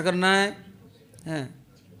की रक्षा करना है।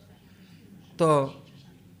 तो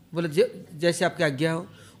बोले जैसे आपकी आज्ञा हो।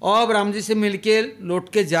 अब राम जी से मिलके लौट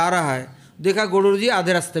के जा रहा है, देखा गरुड़ जी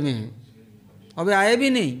आधे रास्ते में हैं, अबे आए भी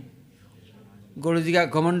नहीं। गरुड़ जी का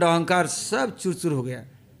घमंड अहंकार सब चूर चूर हो गया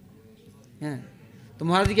है। तो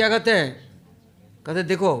महाराज जी क्या कहते हैं? कहते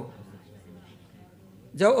देखो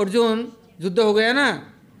जब अर्जुन युद्ध हो गया ना,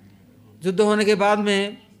 युद्ध होने के बाद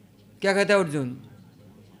में क्या कहता है अर्जुन?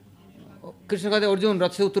 कृष्ण कहते अर्जुन रथ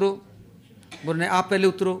से उतरो। बोले नहीं आप पहले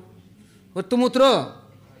उतरो। बोले तुम उतरो।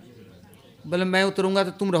 बोले मैं उतरूंगा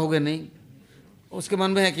तो तुम रहोगे नहीं। उसके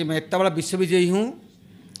मन में है कि मैं इतना बड़ा विश्व विजयी हूँ,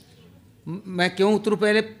 मैं क्यों उतरूँ?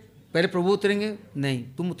 पहले प्रभु उतरेंगे। नहीं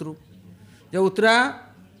तुम उतरो। जब उतरा,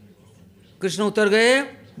 कृष्ण उतर गए,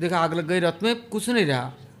 देखा आग लग गई रथ में, कुछ नहीं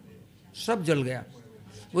रहा, सब जल गया।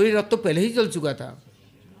 वही रथ तो पहले ही जल चुका था।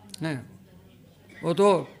 है वो तो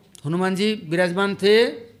हनुमान जी विराजमान थे,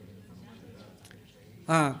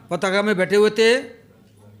 हाँ पताका में बैठे हुए थे,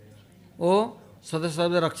 वो सदा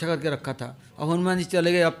सर्वदा रक्षा करके रखा था। अब हनुमान जी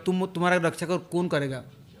चले गए, अब तुम्हारा रक्षा कर कौन करेगा?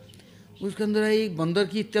 उसके अंदर एक बंदर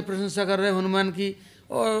की इतना प्रशंसा कर रहे हैं हनुमान की,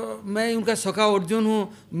 और मैं उनका सखा अर्जुन हूँ,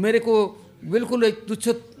 मेरे को बिल्कुल एक तुच्छ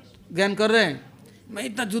ज्ञान कर रहे हैं। मैं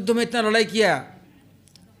इतना युद्ध में इतना लड़ाई किया।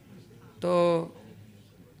 तो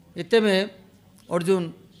इतने में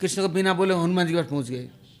अर्जुन कृष्ण को बिना बोले हनुमान जी के पास पहुँच गए।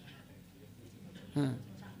 हाँ,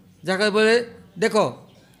 जाकर बोले देखो,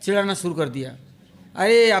 चिढ़ाना शुरू कर दिया।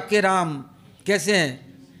 अरे आपके राम कैसे हैं?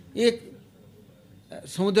 एक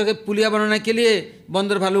समुद्र के पुलिया बनाने के लिए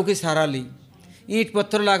बंदर भालू की सहारा ली, ईंट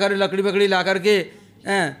पत्थर ला कर, लकड़ी बकड़ी ला करके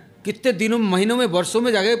कितने दिनों महीनों में वर्षों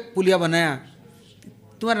में जाके पुलिया बनाया।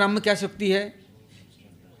 तुम्हारे नाम में क्या शक्ति है?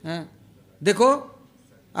 देखो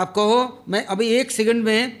आप कहो मैं अभी 1 सेकंड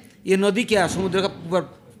में ये नदी क्या समुद्र का ऊपर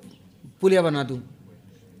पुलिया बना दूं।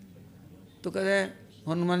 तो कहते हैं,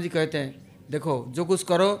 हनुमान जी कहते हैं देखो जो कुछ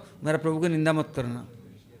करो मेरा प्रभु की निंदा मत करना।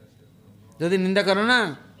 यदि निंदा करो ना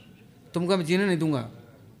तुमको मैं जीने नहीं दूंगा,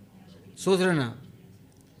 सोच लेना,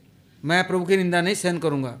 मैं प्रभु की निंदा नहीं सहन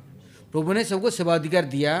करूंगा। प्रभु ने सबको सेवा अधिकार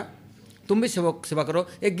दिया, तुम भी सेवा करो।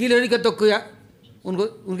 एक गिलहरी का तो किया, उनको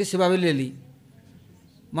उनकी सेवा भी ले ली।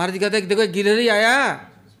 महाराज जी कहते हैं देखो एक गिलहरी आया,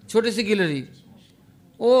 छोटी सी गिलहरी,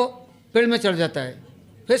 वो पेड़ में चढ़ जाता है,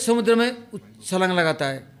 फिर समुद्र में छलांग लगाता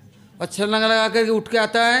है, और छलांग लगा करके उठ के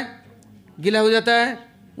आता है, गीला हो जाता है,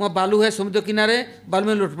 वहाँ बालू है समुद्र किनारे, बालू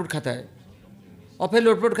में लोटपोट खाता है, और फिर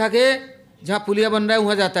लोटपोट खा के जहाँ पुलिया बन रहा है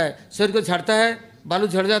वहाँ जाता है, शरीर को झाड़ता है, बालू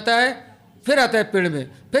झड़ जाता है, फिर आता है पेड़ में,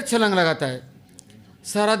 फिर छलांग लगाता है।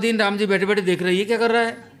 सारा दिन राम जी बैठे बैठे देख रहे हैं ये क्या कर रहा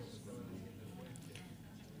है।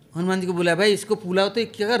 हनुमान जी को बोला भाई इसको पुलाओ तो ये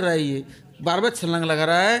क्या कर रहा है, ये बार बार छलांग लगा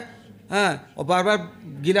रहा है, हाँ, और बार बार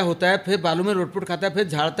गीला होता है, फिर बालू में लोटपोट खाता है, फिर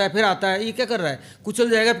झाड़ता है, फिर आता है, ये क्या कर रहा है, कुचल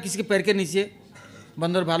जाएगा किसी के पैर के नीचे,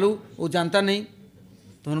 बंदर भालू वो जानता नहीं।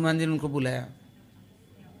 तो हनुमान जी ने उनको बुलाया,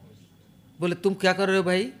 बोले तुम क्या कर रहे हो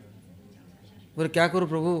भाई। बोले क्या करो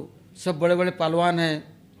प्रभु, सब बड़े बड़े पहलवान हैं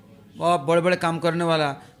और बड़े बड़े काम करने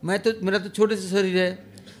वाला, मैं तो मेरा तो छोटे से शरीर है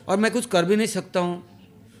और मैं कुछ कर भी नहीं सकता हूँ।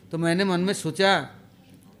 तो मैंने मन में सोचा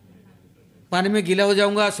पानी में गीला हो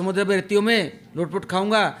जाऊंगा, समुद्र में रेतियों में लोटपोट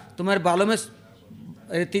खाऊंगा, तो मेरे बालों में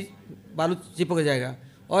रेती बालू चिपक जाएगा,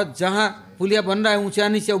 और जहाँ पुलिया बन रहा है ऊंचा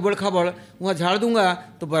नीचे उबड़ खाबड़ वहाँ झाड़ दूंगा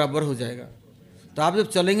तो बराबर हो जाएगा। तो आप जब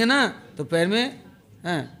चलेंगे ना तो पैर में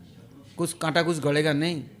कुछ कांटा कुछ गड़ेगा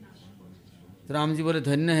नहीं। तो राम जी बोले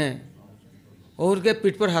धन्य है, और उनके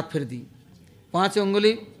पीठ पर हाथ फेर दी, 5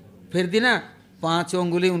 उंगली फेर दी ना, 5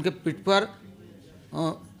 उंगली उनके पीठ पर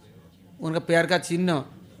उनका प्यार का चिन्ह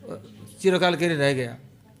चिरकाल के लिए रह गया।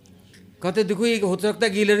 कहते देखो ये हो सकता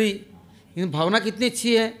है गिलहरी, लेकिन भावना कितनी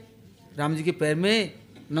अच्छी है। राम जी के पैर में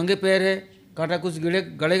नंगे पैर है, कांटा कुछ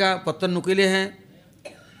गड़ेगा, पत्थर नुकीले हैं,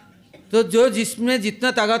 तो जो जिसमें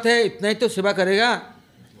जितना ताकत है इतना ही तो सेवा करेगा,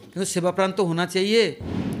 क्योंकि सेवा प्रांत तो होना चाहिए।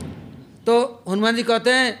 तो हनुमान जी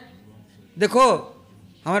कहते हैं देखो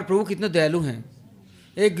हमारे प्रभु कितने दयालु हैं,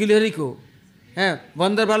 एक गिलहरी को हैं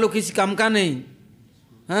बंदर भालू किसी काम का नहीं,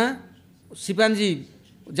 हैं सिपान जी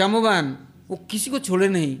जामुबान वो किसी को छोड़े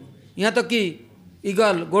नहीं, यहाँ तक कि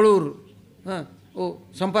ईगल गरुड़, वो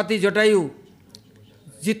संपाति जटायु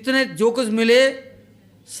जितने जो कुछ मिले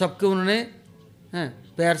सबके उन्होंने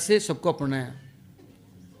पैर से सबको अपनाया।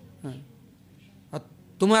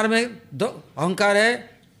 तुम्हारे में अहंकार है,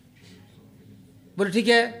 बोले ठीक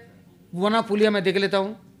है बना पुलिया मैं देख लेता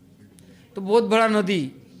हूँ। तो बहुत बड़ा नदी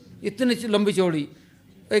इतनी लंबी चौड़ी,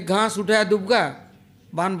 एक घास उठाया दुबका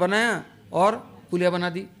बांध बनाया और पुलिया बना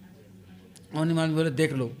दी। हनुमान बोले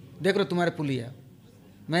देख लो तुम्हारे पुलिया,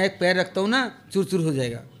 मैं एक पैर रखता हूँ ना चूर चूर हो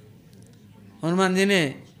जाएगा। हनुमान जी ने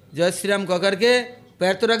जय श्री राम कह करके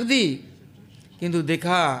पैर तो रख दी, किंतु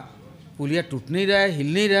देखा पुलिया टूट नहीं रहा है,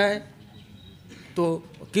 हिल नहीं रहा है। तो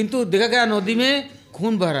किंतु देखा क्या नदी में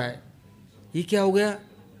खून बह रहा है, ये क्या हो गया।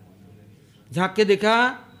 झांक के देखा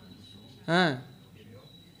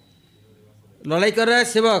लड़ाई कर रहा है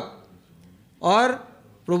सेवक, और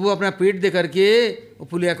प्रभु अपना पीठ दे करके वो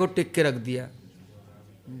पुलिया को टेक के रख दिया।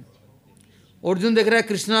 अर्जुन देख रहा है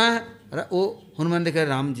कृष्णा, वो हनुमान देख रहा है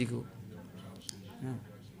राम जी को।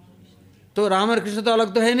 तो राम और कृष्ण तो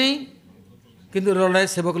अलग तो है नहीं, किंतु लड़ रहे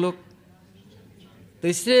सेवक लोग। तो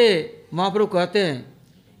इससे महाप्रभु कहते हैं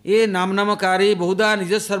ये नाम नामकारी बहुधा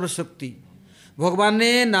निज सर्वशक्ति, भगवान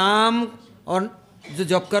ने नाम और जो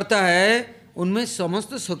जप करता है उनमें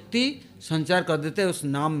समस्त शक्ति संचार कर देते हैं उस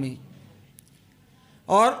नाम में,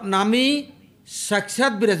 और नामी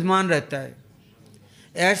साक्षात विराजमान रहता है।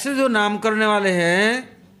 ऐसे जो नाम करने वाले हैं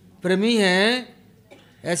प्रेमी हैं,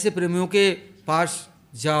 ऐसे प्रेमियों के पास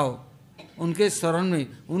जाओ, उनके शरण में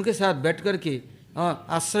उनके साथ बैठ कर के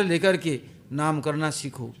आश्रय लेकर के नाम करना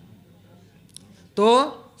सीखो, तो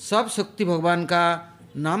सब शक्ति भगवान का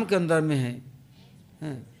नाम के अंदर में है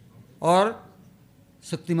और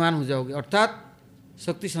शक्तिमान हो जाओगे। अर्थात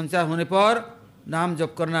शक्ति संचार होने पर नाम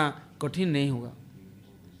जप करना कठिन नहीं होगा।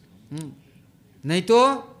 नहीं तो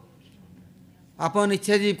अपन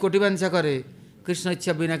इच्छा जीव कोटि वंशा करे, कृष्ण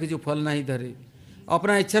इच्छा बिना कि जो फल नहीं धरे।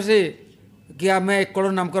 अपना इच्छा से क्या मैं 1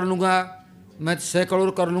 करोड़ नाम कर लूँगा, मैं 100 करोड़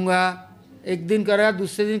कर लूँगा, एक दिन करा,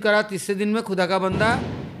 दूसरे दिन करा, तीसरे दिन में खुदा का बंदा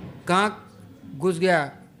कहाँ घुस गया,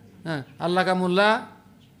 अल्लाह का मुल्ला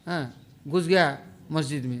घुस गया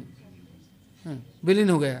मस्जिद में, विलीन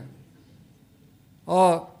हो गया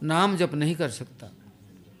और नाम जप नहीं कर सकता।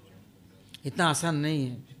 इतना आसान नहीं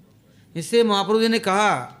है। इससे महाप्रभु जी ने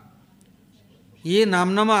कहा ये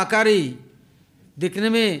नाम आकारी, दिखने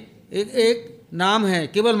में एक नाम है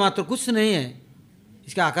केवल मात्र, कुछ नहीं है,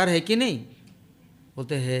 इसका आकार है कि नहीं,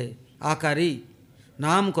 बोलते हैं आकारी।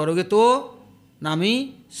 नाम करोगे तो नामी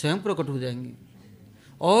स्वयं प्रकट हो जाएंगे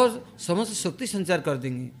और समस्त शक्ति संचार कर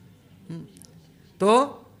देंगे। तो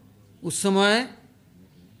उस समय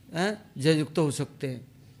जययुक्त हो सकते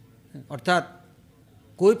हैं, अर्थात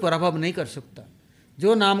कोई पराभव नहीं कर सकता।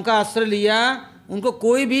 जो नाम का आश्रय लिया उनको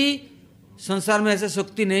कोई भी संसार में ऐसा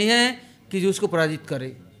शक्ति नहीं है कि जो उसको पराजित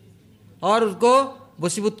करे और उसको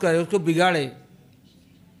वशीभूत करे, उसको बिगाड़े।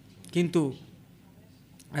 किंतु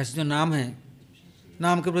ऐसे जो नाम है,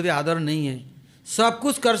 नाम के प्रति आदर नहीं है, सब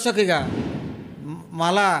कुछ कर सकेगा,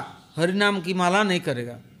 माला हरि नाम की माला नहीं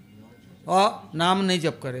करेगा और नाम नहीं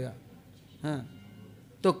जप करेगा, हाँ,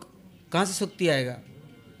 तो कहाँ से शक्ति आएगा?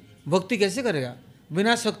 भक्ति कैसे करेगा?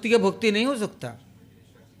 बिना शक्ति के भक्ति नहीं हो सकता,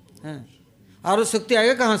 हाँ। और वो शक्ति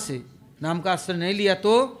आएगा कहाँ से? नाम का आश्रय नहीं लिया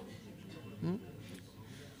तो।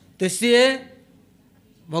 तो इसलिए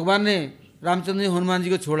भगवान ने रामचंद्र जी हनुमान जी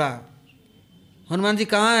को छोड़ा। हनुमान जी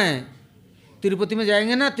कहाँ हैं? तिरुपति में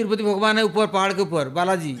जाएंगे ना, तिरुपति भगवान है ऊपर पहाड़ के ऊपर,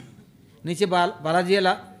 बालाजी नीचे बालाजी है,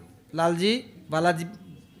 लाल जी बालाजी,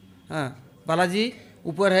 हाँ बालाजी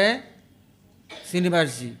ऊपर है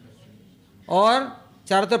श्रीनिवास जी, और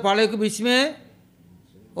चारों तरफ पहाड़ों के बीच में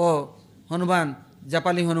ओ हनुमान,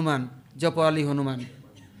 जपाली हनुमान, जपवाली हनुमान।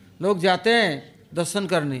 लोग जाते हैं दर्शन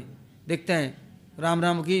करने, देखते हैं राम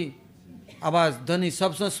राम की आवाज़ ध्वनि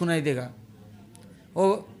सब सुनाई देगा। वो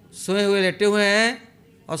सोए हुए लेटे हुए हैं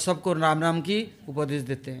और सबको राम राम की उपदेश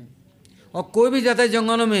देते हैं। और कोई भी जाता है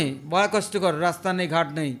जंगलों में, बड़ा कष्टकर, रास्ता नहीं,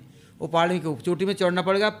 घाट नहीं, वो पहाड़ी के चोटी में चढ़ना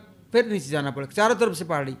पड़ेगा, फिर नीचे जाना पड़ेगा, चारों तरफ से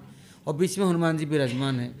पहाड़ी, और बीच में हनुमान जी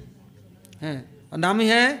विराजमान हैं, और नाम ही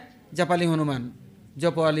है जपाली हनुमान,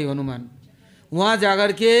 जपवाली हनुमान। वहाँ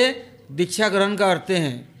जाकर के दीक्षा ग्रहण करते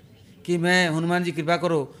हैं कि मैं हनुमान जी कृपा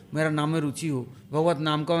करो, मेरा नाम में रुचि हो, भगवत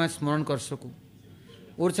नाम का मैं स्मरण कर सकूं।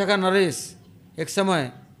 ओरछा का नरेश एक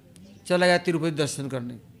समय चला गया तिरुपति दर्शन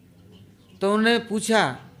करने, तो उन्होंने पूछा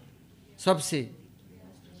सबसे,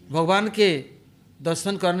 भगवान के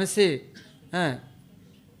दर्शन करने से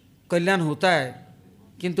कल्याण होता है,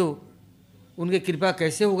 किंतु उनकी कृपा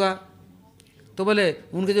कैसे होगा? तो बोले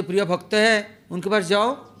उनके जो प्रिय भक्त है उनके पास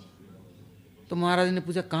जाओ। तो महाराज ने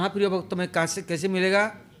पूछा कहाँ प्रिय भक्त, मैं कैसे मिलेगा?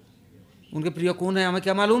 उनके प्रिय कौन है, हमें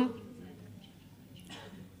क्या मालूम?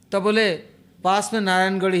 तब बोले पास में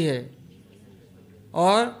नारायणगढ़ी है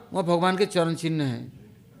और वह भगवान के चरण चिन्ह हैं,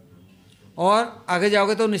 और आगे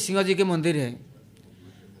जाओगे तो नृसिंह जी के मंदिर है,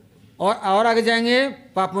 और आगे जाएंगे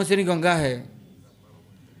पापमोचनी गंगा है।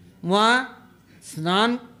 वहाँ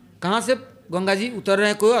स्नान कहाँ से गंगा जी उतर रहे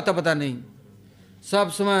हैं कोई अता पता नहीं,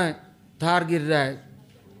 सब समय धार गिर रहा है,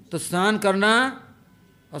 तो स्नान करना,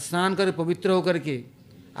 और स्नान कर पवित्र होकर के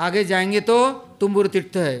आगे जाएंगे तो तुम्बुर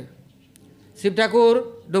तीर्थ है, शिव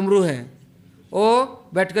ठाकुर डमरू है, वो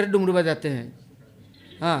बैठ कर डमरू बजाते हैं,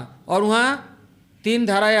 हाँ। और वहाँ 3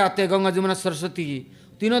 धाराएं आते हैं, गंगा जमुना सरस्वती की,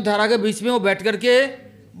 तीनों धारा के बीच में वो बैठ कर के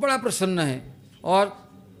बड़ा प्रसन्न है, और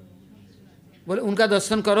बोले उनका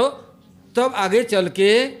दर्शन करो, तब आगे चल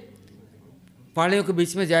के पहाड़ियों के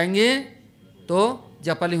बीच में जाएंगे तो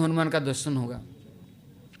जपाली हनुमान का दर्शन होगा।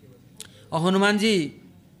 और हनुमान जी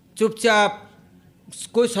चुपचाप,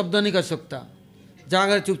 कोई शब्द नहीं कर सकता,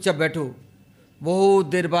 जाकर चुपचाप बैठो, बहुत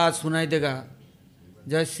देर बाद सुनाई देगा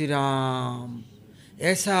जय श्री राम।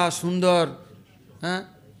 ऐसा सुंदर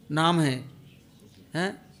नाम है,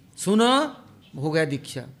 सुनो, हो गया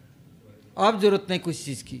दीक्षा, अब जरूरत नहीं कुछ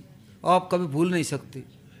चीज़ की, अब कभी भूल नहीं सकते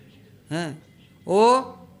हैं,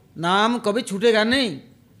 वो नाम कभी छूटेगा नहीं।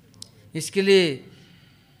 इसके लिए,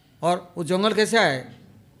 और वो जंगल कैसा है,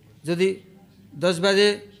 यदि 10 बजे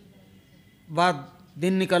बाद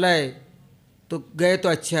दिन निकल आए तो गए तो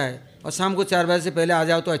अच्छा है, और शाम को 4 बजे से पहले आ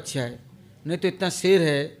जाओ तो अच्छा है, नहीं तो इतना शेर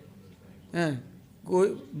है, कोई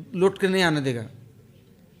लौट कर नहीं आने देगा,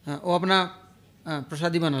 हाँ, वो अपना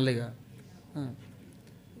प्रसादी बना लेगा, हाँ,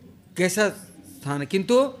 कैसा स्थान है।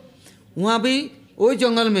 किंतु वहाँ भी वही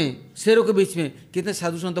जंगल में शेरों के बीच में कितने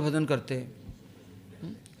साधु संत भजन करते हैं,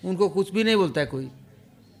 उनको कुछ भी नहीं बोलता है कोई।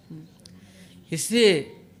 इसलिए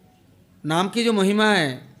नाम की जो महिमा है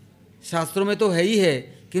शास्त्रों में तो है ही है,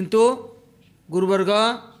 किंतु गुरुवर्ग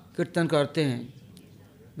कीर्तन करते हैं।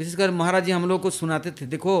 विशेषकर महाराज जी हम लोग को सुनाते थे,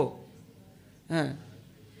 देखो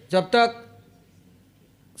जब तक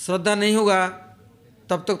श्रद्धा नहीं होगा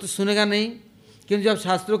तब तक तो सुनेगा नहीं, किंतु जब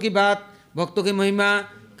शास्त्रों की बात, भक्तों की महिमा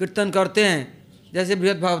कीर्तन करते हैं, जैसे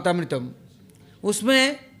बृहद भागवतामृतम,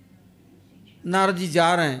 उसमें नारद जी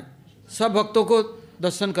जा रहे हैं, सब भक्तों को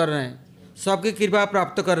दर्शन कर रहे हैं, सबकी कृपा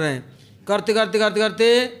प्राप्त कर रहे हैं, करते करते करते करते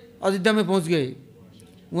अयोध्या में पहुंच गए।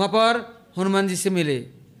 वहाँ पर हनुमान जी से मिले,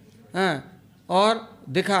 और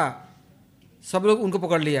देखा सब लोग उनको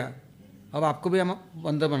पकड़ लिया, अब आपको भी हम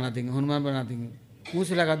बंदर बना देंगे, हनुमान बना देंगे, मुँह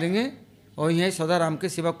से लगा देंगे, और यहीं सदा राम के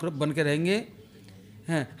सेवक बन के रहेंगे,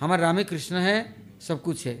 हैं हमारे राम ही कृष्ण है, सब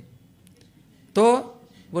कुछ है। तो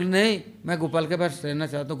बोले नहीं, मैं गोपाल के पास रहना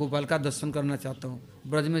चाहता हूँ, गोपाल का दर्शन करना चाहता हूँ,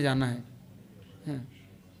 ब्रज में जाना है।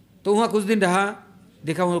 तो वहाँ कुछ दिन रहा,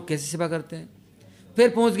 देखा वो कैसे सेवा करते हैं। फिर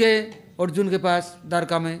पहुँच गए अर्जुन के पास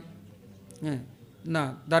द्वारका में, ना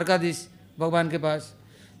द्वारकाधीश भगवान के पास।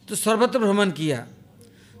 तो सर्वत्र भ्रमण किया,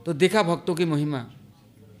 तो देखा भक्तों की महिमा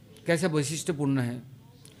कैसे वैशिष्टपूर्ण है।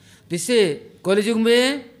 जिससे कलियुग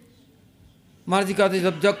में महाराज जी कहते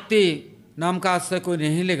जब जगती नाम का आश्रय कोई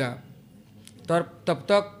नहीं लेगा तब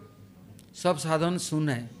तक सब साधन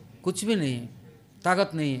शून्य है, कुछ भी नहीं है,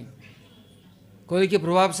 ताकत नहीं है। कोई के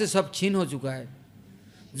प्रभाव से सब छीन हो चुका है।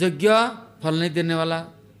 यज्ञ फल नहीं देने वाला,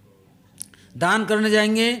 दान करने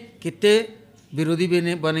जाएंगे कितने विरोधी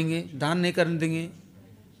भी बनेंगे, दान नहीं करने देंगे।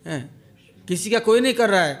 किसी का कोई नहीं कर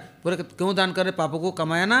रहा है, पूरे क्यों दान कर रहे, पापों को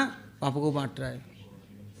कमाया ना, पापों को बांट रहा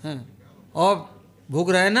है। और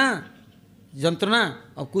भोग रहा है ना यंत्रणा,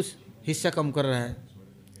 और कुछ हिस्सा कम कर रहा है।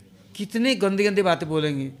 कितनी गंदी गंदी बातें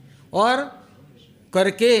बोलेंगे और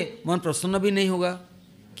करके मन प्रसन्न भी नहीं होगा।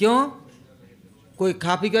 क्यों? कोई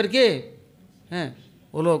खा पी करके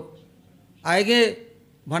वो लोग आएंगे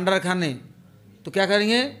भंडारा खाने, तो क्या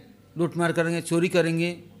करेंगे, लूटमार करेंगे, चोरी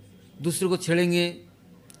करेंगे, दूसरे को छेड़ेंगे,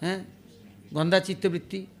 गंदा चित्त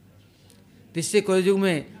वृत्ति। इससे कलयुग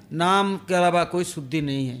में नाम के अलावा कोई शुद्धि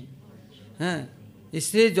नहीं है।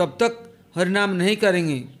 इसलिए जब तक हरिनाम नहीं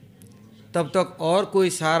करेंगे तब तक और कोई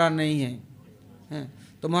सहारा नहीं है।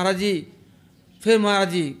 तो महाराज जी, फिर महाराज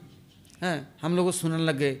जी हम लोग को सुनने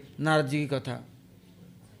लग गए नारद जी की कथा।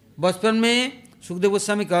 बचपन में सुखदेव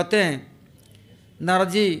गोस्वामी कहते हैं, नारद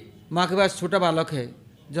जी माँ के पास छोटा बालक है,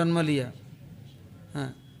 जन्म लिया।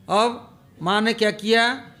 अब माँ ने क्या किया,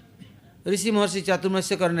 ऋषि महर्षि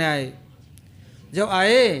चातुर्मास्य करने आए। जब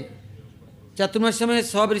आए चातुर्मास्य में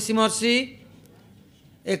सब ऋषि महर्षि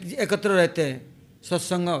एकत्र रहते हैं,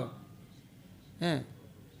 सत्संग,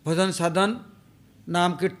 भजन साधन,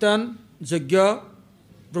 नाम कीर्तन, यज्ञ,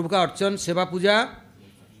 प्रभु का अर्चन, सेवा पूजा,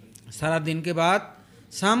 सारा दिन के बाद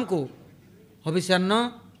शाम को हविष्यान्न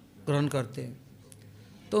ग्रहण करते हैं।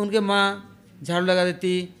 तो उनके माँ झाड़ू लगा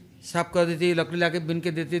देती, साफ कर देती, लकड़ी ला के बिन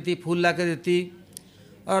के देती थी, फूल ला के देती।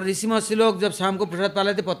 और ऋषि महर्षि लोग जब शाम को प्रसाद पा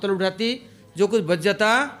लेते, पत्तल उठाती, जो कुछ बच जाता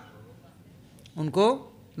उनको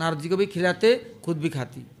नारद जी को भी खिलाते, खुद भी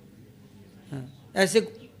खाती। ऐसे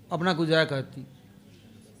अपना गुजारा करती।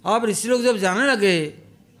 अब ऋषि लोग जब जाने लगे,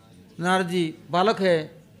 नारद जी बालक है,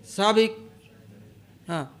 स्वाभाविक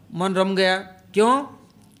मन रम गया। क्यों?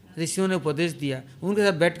 ऋषियों ने उपदेश दिया, उनके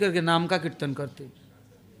साथ बैठ करके नाम का कीर्तन करते,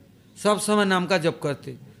 सब समय नाम का जप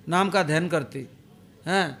करते, नाम का ध्यान करते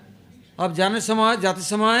हैं। अब जाते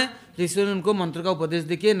समय ऋषियों ने उनको मंत्र का उपदेश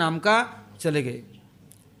देके नाम का चले गए।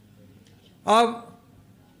 अब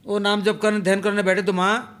वो नाम जप करने ध्यान करने बैठे तो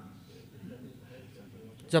माँ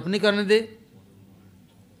जप नहीं करने दे,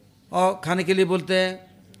 और खाने के लिए बोलते हैं,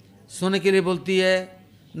 सोने के लिए बोलती है,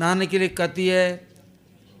 नहाने के लिए कहती है,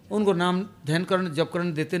 उनको नाम ध्यान करने जप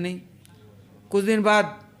करने देते नहीं। कुछ दिन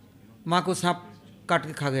बाद माँ को सांप काट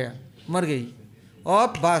के खा गया, मर गई, और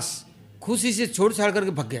बस खुशी से छोड़ छाड़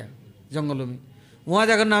करके भाग गया जंगलों में। वहाँ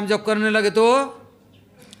जाकर नाम जप करने लगे तो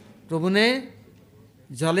प्रभु ने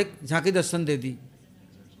झांकी दर्शन दे दी।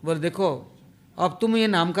 बोले देखो, अब तुम ये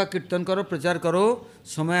नाम का कीर्तन करो, प्रचार करो,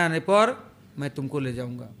 समय आने पर मैं तुमको ले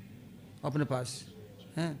जाऊंगा अपने पास।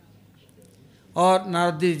 हैं? और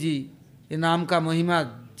नारद जी ये नाम का महिमा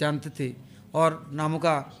जानते थे, और नामों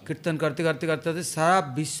का कीर्तन करते करते करते थे। सारा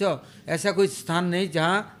विश्व ऐसा कोई स्थान नहीं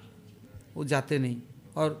जहाँ वो जाते नहीं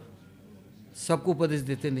और सबको उपदेश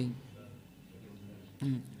देते नहीं।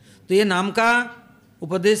 तो ये नाम का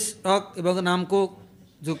उपदेशक एवं नाम को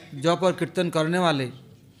जो जप और कीर्तन करने वाले,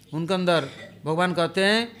 उनके अंदर भगवान कहते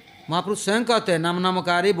हैं, महापुरुष स्वयं कहते हैं, नाम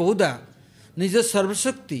नामकारी बहुधा निज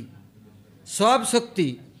सर्वशक्ति, सब शक्ति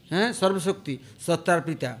हैं, सर्वशक्ति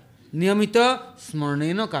सत्तार्पिता नियमित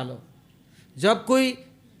स्मरणेन कालो। जब कोई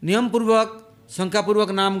नियम पूर्वक शंकापूर्वक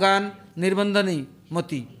नाम गान निर्बंधनी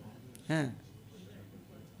मति हैं,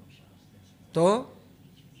 तो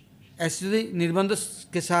ऐसे निर्बंध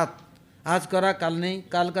के साथ आज करा काल नहीं,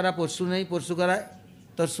 काल करा परसों नहीं, परसों करा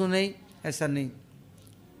तरसों नहीं, ऐसा नहीं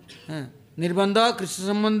है। निर्बंध कृष्ण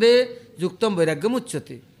संबंधे युक्तम वैराग्यम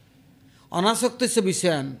उच्यते। अनासक्त से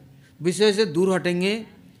विषय से दूर हटेंगे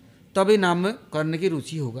तभी नाम करने की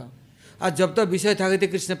रुचि होगा। आज जब तक विषय थाकते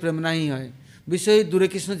कृष्ण प्रेमना ही है, विषय दूरे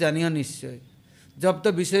कृष्ण जानिए निश्चय। जब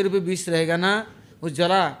तक विषय रूपी विष रहेगा ना, वो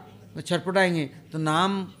जला छटपटाएंगे तो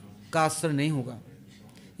नाम का आश्रय नहीं होगा।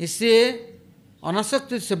 इसलिए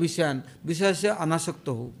अनासक्त से विषय से अनासक्त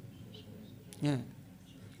हो।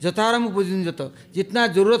 जथारम उपयुंजत, जितना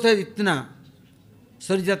जरूरत है इतना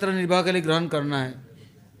शरीर यात्रा निर्वाह के लिए ग्रहण करना है।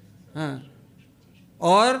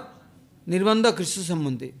 और निर्बंध कृष्ण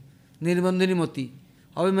संबंधी निर्बंधिनी मोती।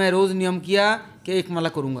 अभी मैं रोज़ नियम किया कि एक माला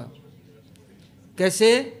करूँगा। कैसे?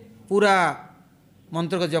 पूरा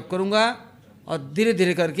मंत्र का जप करूँगा और धीरे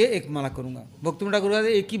धीरे करके एक माला करूँगा। भक्ति में ठाकुर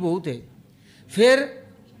एक ही बहुत है। फिर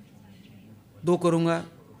 2 करूँगा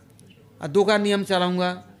और 2 का नियम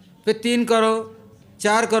चलाऊँगा। फिर 3 करो,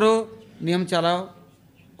 4 करो, नियम चलाओ।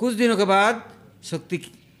 कुछ दिनों के बाद शक्ति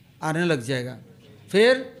आने लग जाएगा,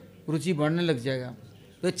 फिर रुचि बढ़ने लग जाएगा।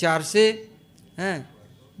 तो 4 से हैं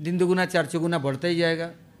दिन दुगुना 4 चौगुना बढ़ता ही जाएगा,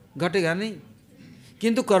 घटेगा नहीं।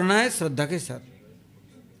 किंतु करना है श्रद्धा के साथ।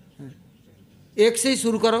 1 से ही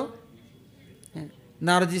शुरू करो।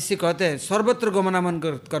 नारद जी से कहते हैं सर्वत्र गमनागमन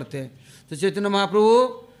करते हैं। तो चैतन्य महाप्रभु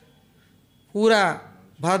पूरा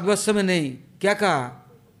भारतवर्ष में नहीं, क्या कहा?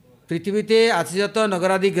 पृथ्वीते আছে যত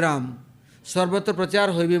नगरादि ग्राम सर्वत्र प्रचार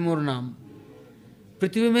होइबे मोर नाम।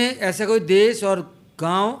 पृथ्वी में ऐसा कोई देश और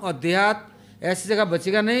गांव और देहात ऐसी जगह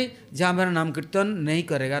बचेगा नहीं जहाँ मेरा नाम कीर्तन नहीं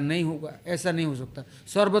करेगा, नहीं होगा, ऐसा नहीं हो सकता।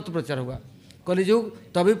 सर्वत्र प्रचार होगा। कलियुग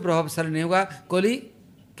तभी प्रभावशाली नहीं होगा, कली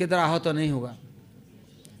के द्वारा आहत नहीं होगा।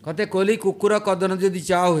 कहते कली कुकुर कदन यदि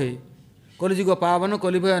चाव है, कलिजुग पावन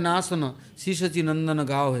कलि भय नाशन श्री सची नंदन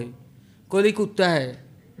गाँव है। कली कुत्ता है,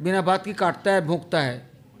 बिना बात की काटता है, भोंकता है,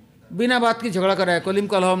 बिना बात की झगड़ा कर रहा है, कलिम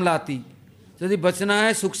कलहम लाती। यदि बचना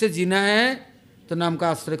है, सुख से जीना है तो नाम का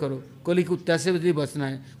आश्रय करो। कली कुत्ता से यदि बचना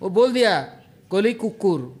है, वो बोल दिया कली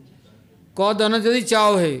कुकुर कदन यदि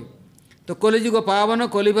चाव है, तो कलिजुग पावन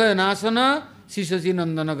कलि भय नाशन श्री सची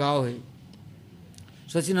नंदन गाँव है।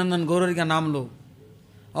 सचिनंदन गौररी का नाम लो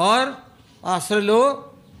और आश्रय लो,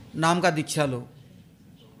 नाम का दीक्षा लो।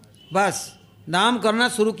 बस नाम करना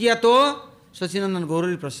शुरू किया तो सचिनंदन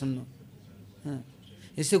गौररी प्रसन्न।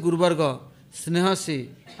 इससे गुरुवर्ग स्नेह से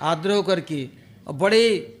आग्रह करके और बड़े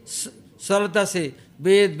सरलता से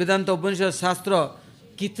वेद वेदांत उपनिषद शास्त्र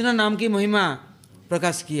कितना नाम की महिमा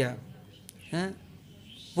प्रकाश किया है।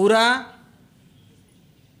 पूरा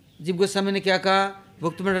जीव गोस्वामी ने क्या कहा,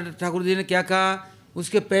 भक्तिवेदांत ठाकुर जी ने क्या कहा,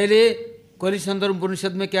 उसके पहले कलि संदर्भ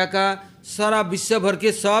उपनिषद में क्या कहा, सारा विश्व भर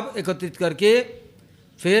के सब एकत्रित करके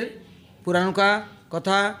फिर पुराणों का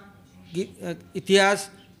कथा इतिहास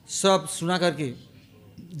सब सुना करके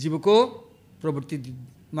जीव को प्रवृत्ति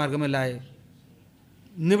मार्ग में लाए।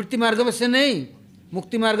 निवृत्ति मार्ग में से नहीं,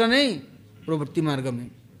 मुक्ति मार्ग नहीं, प्रवृत्ति मार्ग में।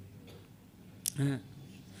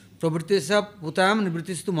 प्रवृत्ति सब भूताम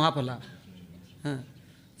निवृत्ति से तो महाफला।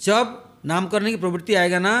 जब नाम करने की प्रवृत्ति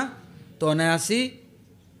आएगा ना तो अनायासी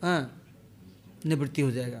निवृत्ति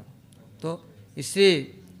हो जाएगा। तो इसलिए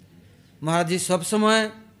महाराज जी सब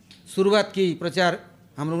समय शुरुआत की प्रचार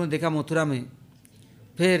हम लोगों ने देखा मथुरा में,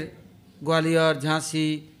 फिर ग्वालियर, झांसी,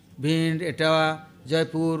 भिंड, इटावा,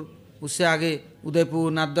 जयपुर, उससे आगे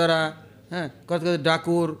उदयपुर, नाथद्वारा, कद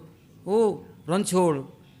डाकोर, ओ रणछोड़,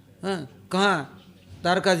 कहाँ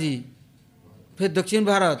तारका जी, फिर दक्षिण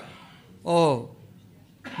भारत, ओ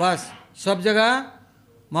बस सब जगह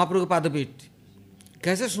महाप्रभु के पादपीठ।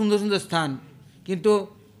 कैसे सुंदर सुंदर स्थान, किंतु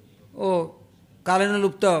ओ कालेन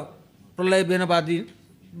लुप्त प्रलय वेदवादी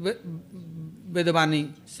वेदवाणी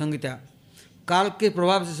संगीता, काल के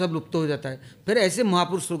प्रभाव से सब लुप्त हो जाता है। फिर ऐसे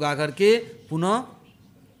महापुरुष लोग आकर के पुनः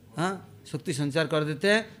शक्ति संचार कर देते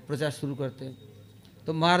हैं, प्रचार शुरू करते हैं।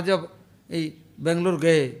 तो महाराज जब बेंगलोर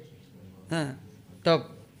गए तब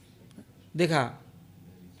देखा,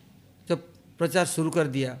 जब प्रचार शुरू कर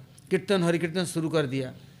दिया, कीर्तन हरि कीर्तन शुरू कर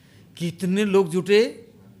दिया, कितने लोग जुटे।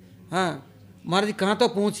 महाराज जी कहाँ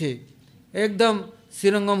तक पहुँचे, एकदम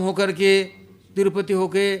श्रीरंगम होकर के, तिरुपति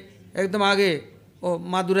होके एकदम आगे, और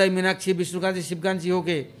मादुराई, मीनाक्षी, विष्णुकांत, शिवकांत जी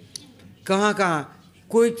होके, कहाँ कहाँ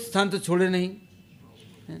कोई स्थान तो छोड़े नहीं,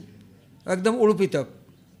 एकदम उड़ुपी तक,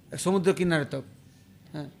 समुद्र किनारे तक,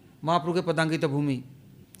 महाप्रभु के पदांकित भूमि,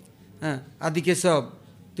 आदि के सब,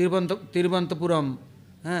 तिरुवनंतपुरम,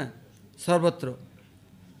 सर्वत्र।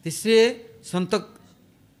 इसलिए संत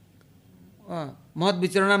महत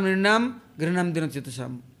विचरणाम निर्णाम गृहणाम दिन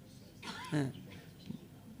चेतसाम।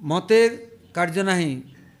 मते कार्य नहीं,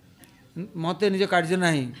 मते निज कार्य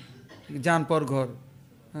नहीं, जान पर घर।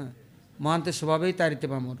 महंत स्वभाव ही तारित्य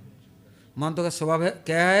पामर। महंतों का स्वभाव है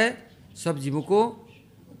क्या है, सब जीवों को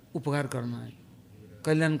उपकार करना है,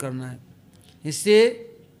 कल्याण करना है। इससे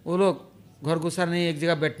वो लोग घर घुसा नहीं, एक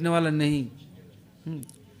जगह बैठने वाला नहीं।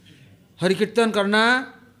 हरि कीर्तन करना,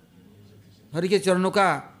 हरि के चरणों का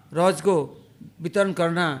रज को वितरण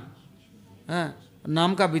करना,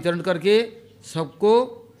 नाम का वितरण करके सबको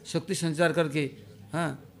शक्ति संचार करके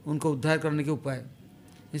उनको उद्धार करने के उपाय।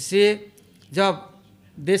 इससे जब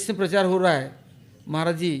देश में प्रचार हो रहा है,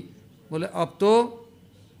 महाराज जी बोले अब तो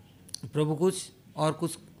प्रभु कुछ और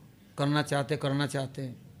कुछ करना चाहते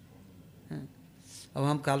हैं। अब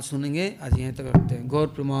हम काल सुनेंगे, आज यहीं तक रखते हैं। गौर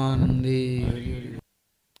प्रमानंदे Hari Hari.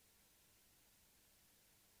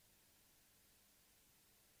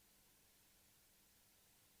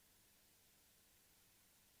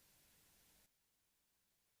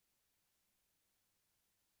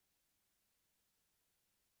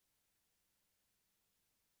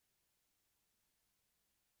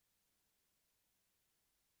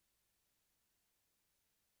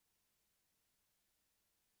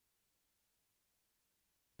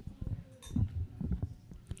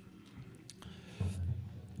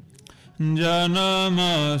 Janam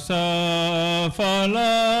safalata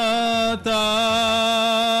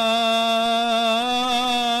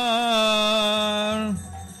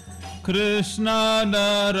Krishna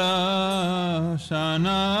darashanaja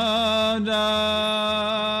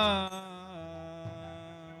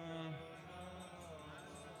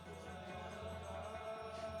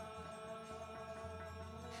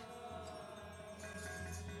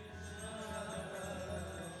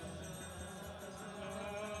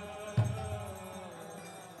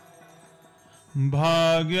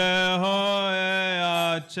Bhagya hoye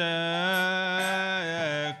ache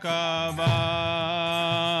ekaba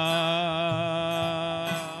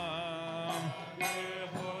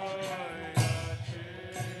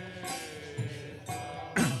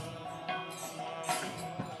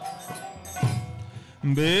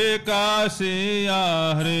Bekasiya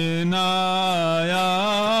hrinaya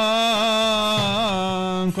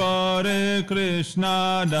Kore Krishna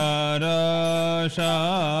darasha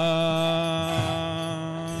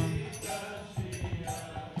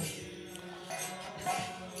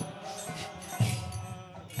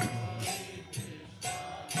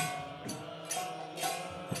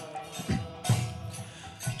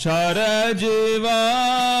Chara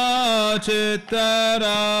jiva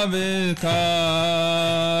chittara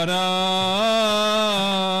vikara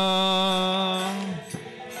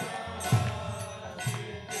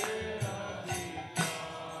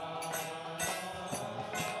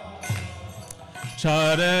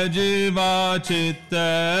Chara jiva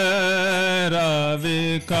chittara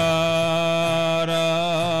vikara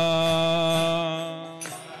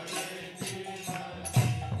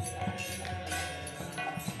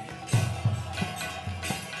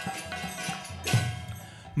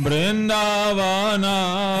Vrindavana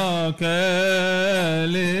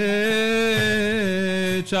keli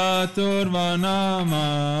chaturvana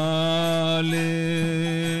mali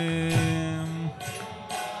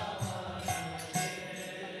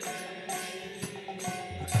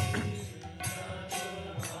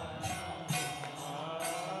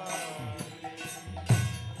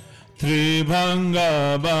Tribhanga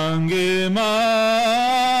bangi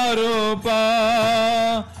marupa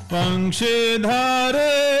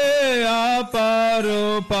Panchidhare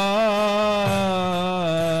aparupa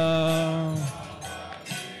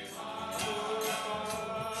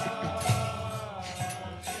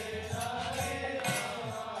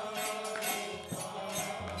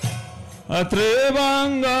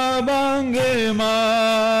Atrivanga bangi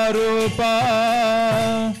marupa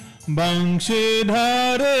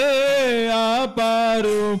Banshidhare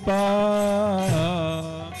aparupa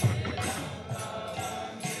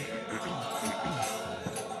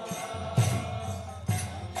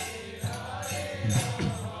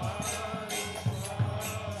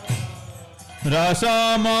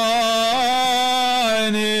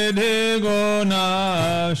Rasamay nidhi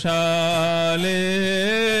gunashali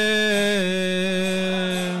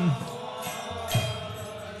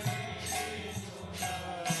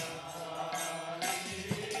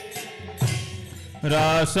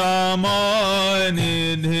Rasamay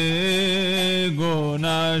nidhi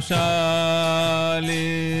gunashali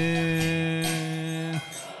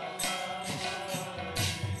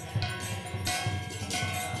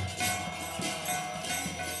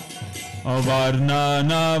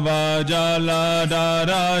Varnanava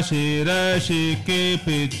jaladara shirashiki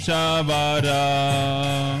pichavara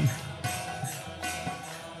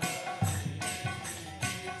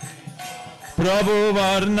Prabhu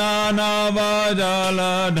Varnanava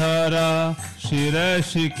jaladhara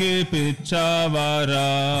shirashiki pichavara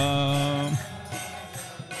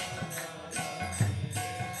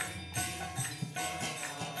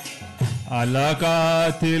Alaka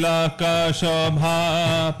tilaka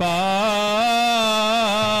shobhapa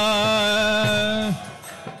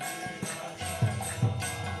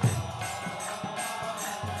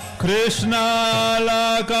Krishna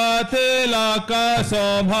alaka tilaka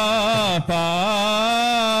shobhapa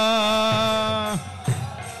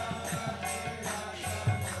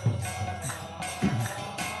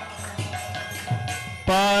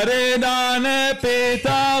Paridane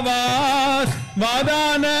pitavas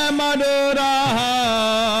वदन मधुरहास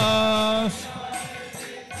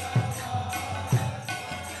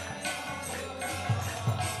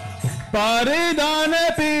परिधान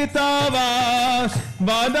पीतावास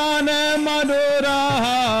वदन मधुरहास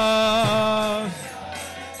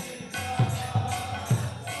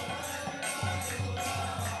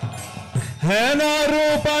है न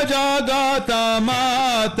रूप जगत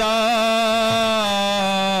माता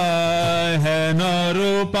है न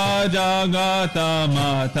रूप जगत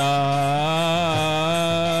माता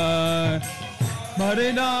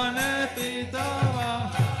परिधान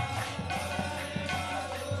पीतावास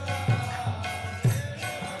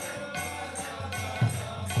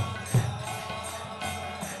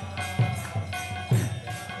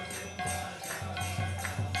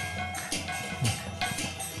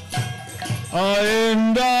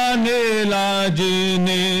इंद्र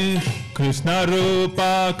नीलाजिनी कृष्ण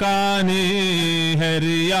रूपा कानी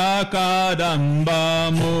हरिया कादम्बा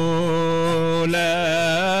मूले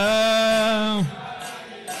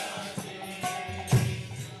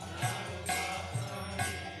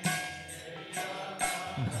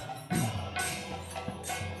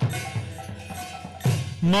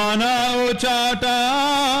मना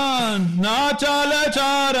उचाटन नाचल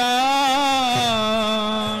चारण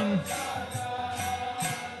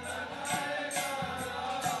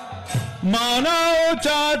मना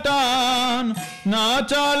उचाटन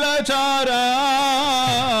नाचल चारण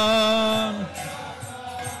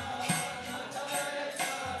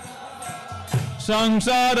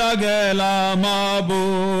संसार गेला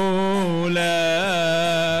माबूले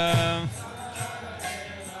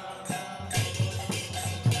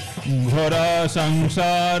घोर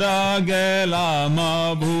संसार गेला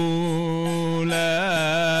माबूले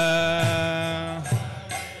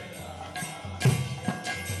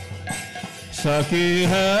सखी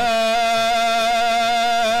है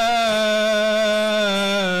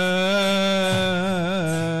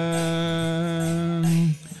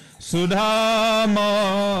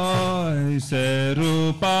सुधामय से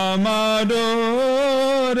रूपा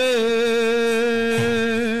माधुरे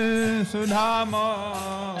सुधामय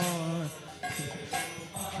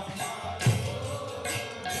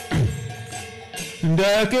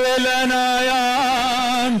देखिल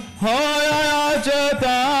नयन होया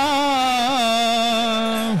चेता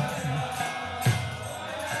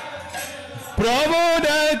प्रभु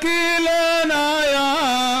देखिल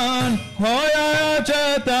नयन होया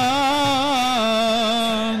चेता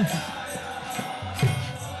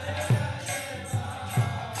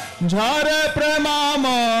झरे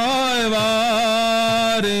प्रेमामय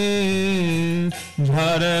वारे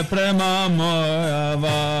झरे प्रेमामय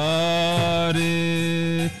वारे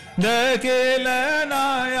देखिल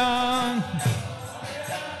नयन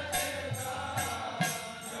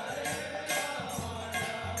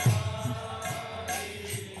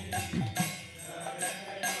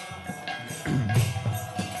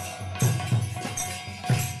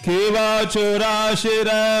किवा चौराशिर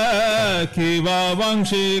किवा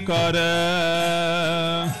वंशी कर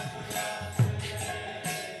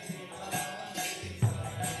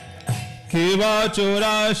किवा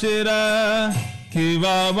चौराशिर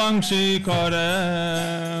किवा वंशी कर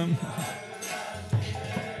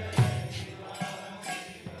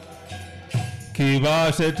किवा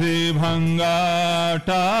सेठी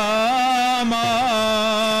भंगाटामा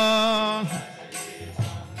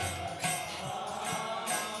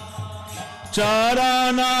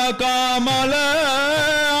चरण कमल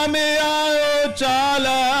अमी आयो चाल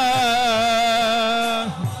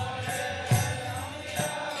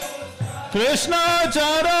कृष्ण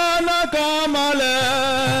चरण कमल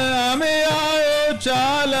अमी आयो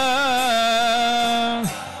चाल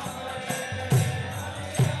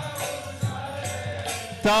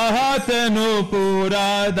तहत नुपुरा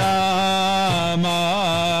दामा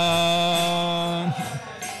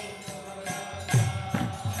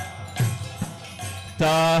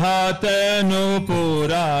तहत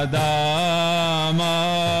नुपुरा दामा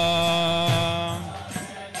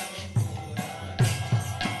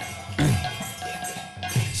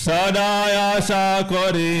सदा आशा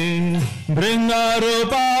करी भृंग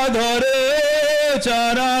रूपा धरे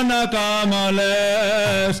चरण कमल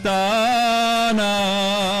स्थान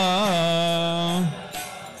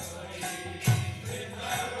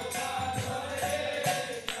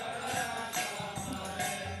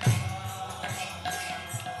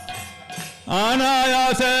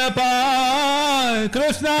अनायास पाय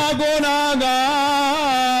कृष्ण गुणगान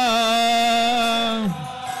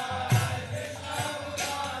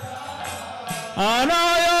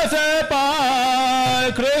अनायास पाय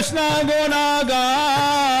कृष्ण गुणगान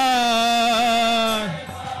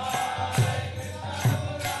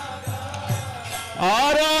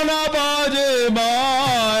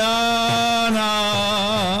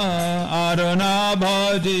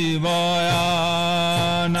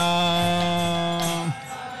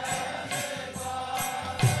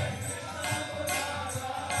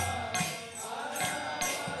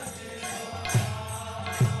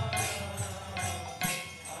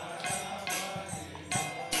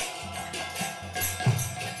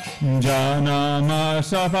Janam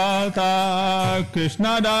safalta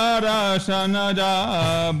Krishna darashana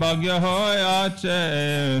ja bhagya hoya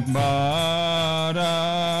chet bara.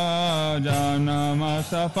 Janam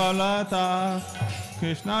safalata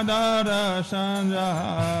Krishna darashana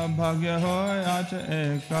ja bhagya hoya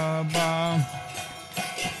chet bara.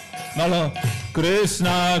 Bolo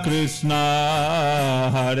Krishna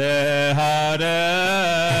Krishna Hare Hare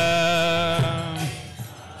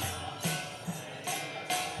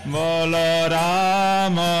Bolo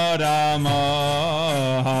Rama Rama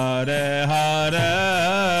Hare Hare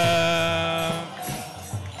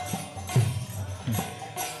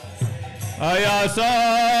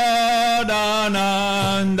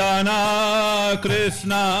Ayasodanandana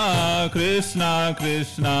Krishna Krishna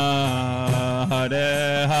Krishna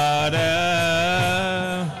Hare Hare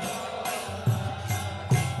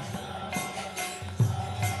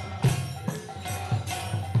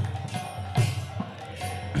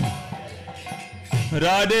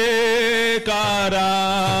Radhika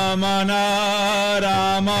Ramana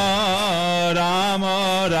Rama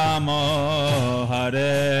Rama Rama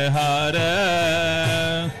Hare Hare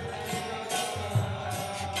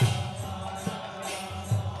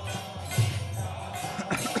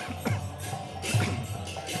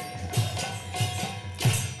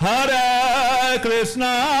Hare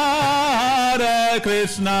Krishna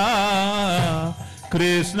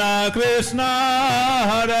Krishna Krishna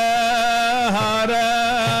Hare Hare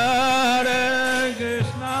Hare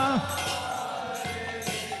Krishna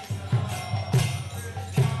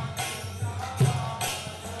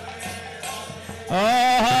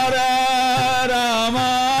Hare Rama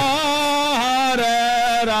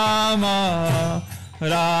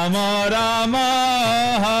Rama Rama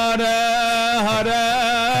Hare Hare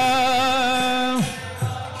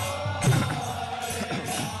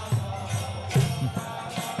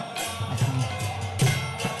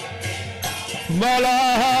Bala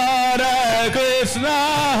Hare Krishna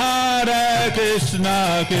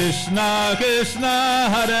Krishna Krishna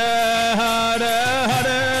Hare Hare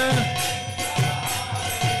Hare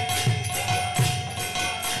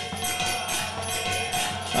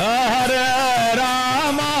Hare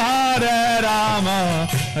Rama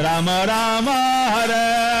Rama Rama Hare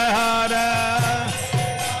Hare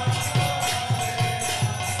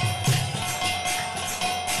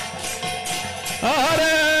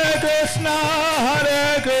Hare Krishna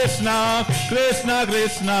Krishna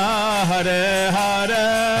Krishna Hare Hare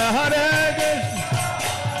Hare Krishna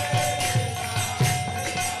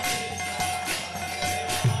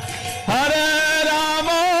Hare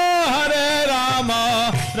Rama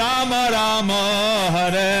Rama Rama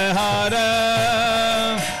Hare Hare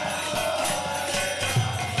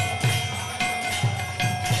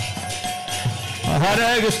Hare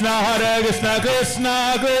Krishna Krishna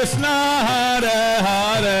Krishna Hare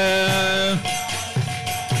Hare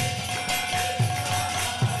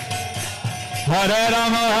Hare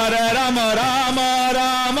Rama Rama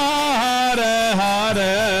Rama Hare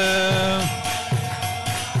Hare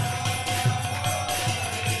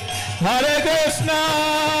Hare Krishna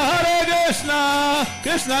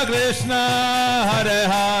Krishna Krishna Hare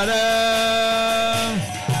Hare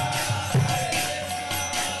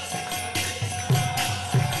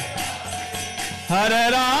Hare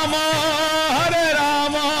Rama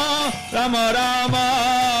Rama Rama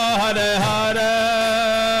Hare Hare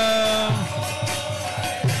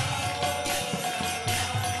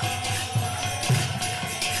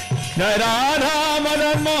Jai Radha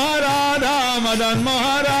Madan Maharada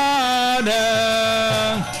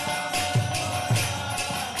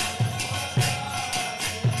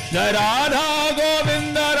Jai Radha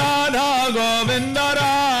Govinda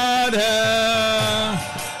Radha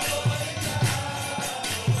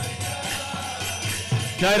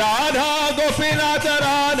Jai Radha Gopinath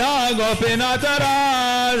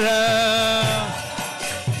Radha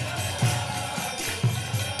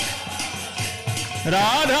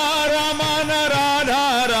Radha Ramana Radha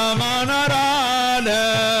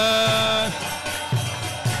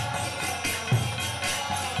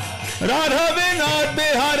Radha Vinod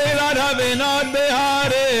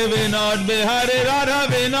Bihari Radha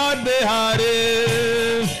Vinod Bihari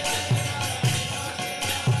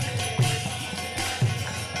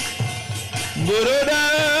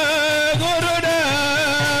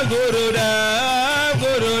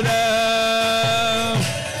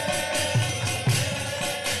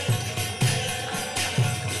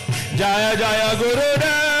Jaya Jaya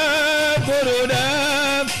Gurudev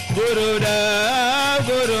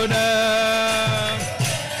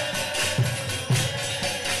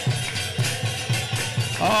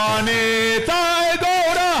Anitai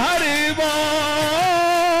Gaura Haribol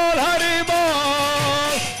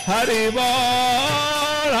Hari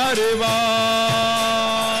Bol, Hari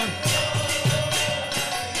Bol.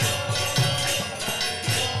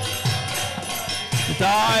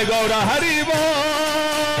 Nitai Gaura Hari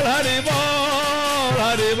Bol, Hari Bol,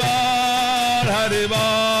 Hari Bol, Hari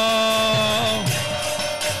Bol.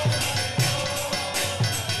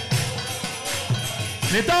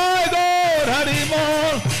 Nitai Gaur Hari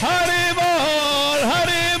Bol, Hari Bol,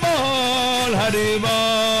 Hari Bol, Hari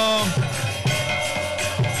Bol.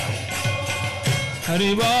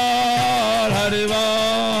 Hari Bol, Hari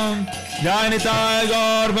Bol. Jai Nitai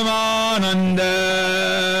Gaur Vimananda.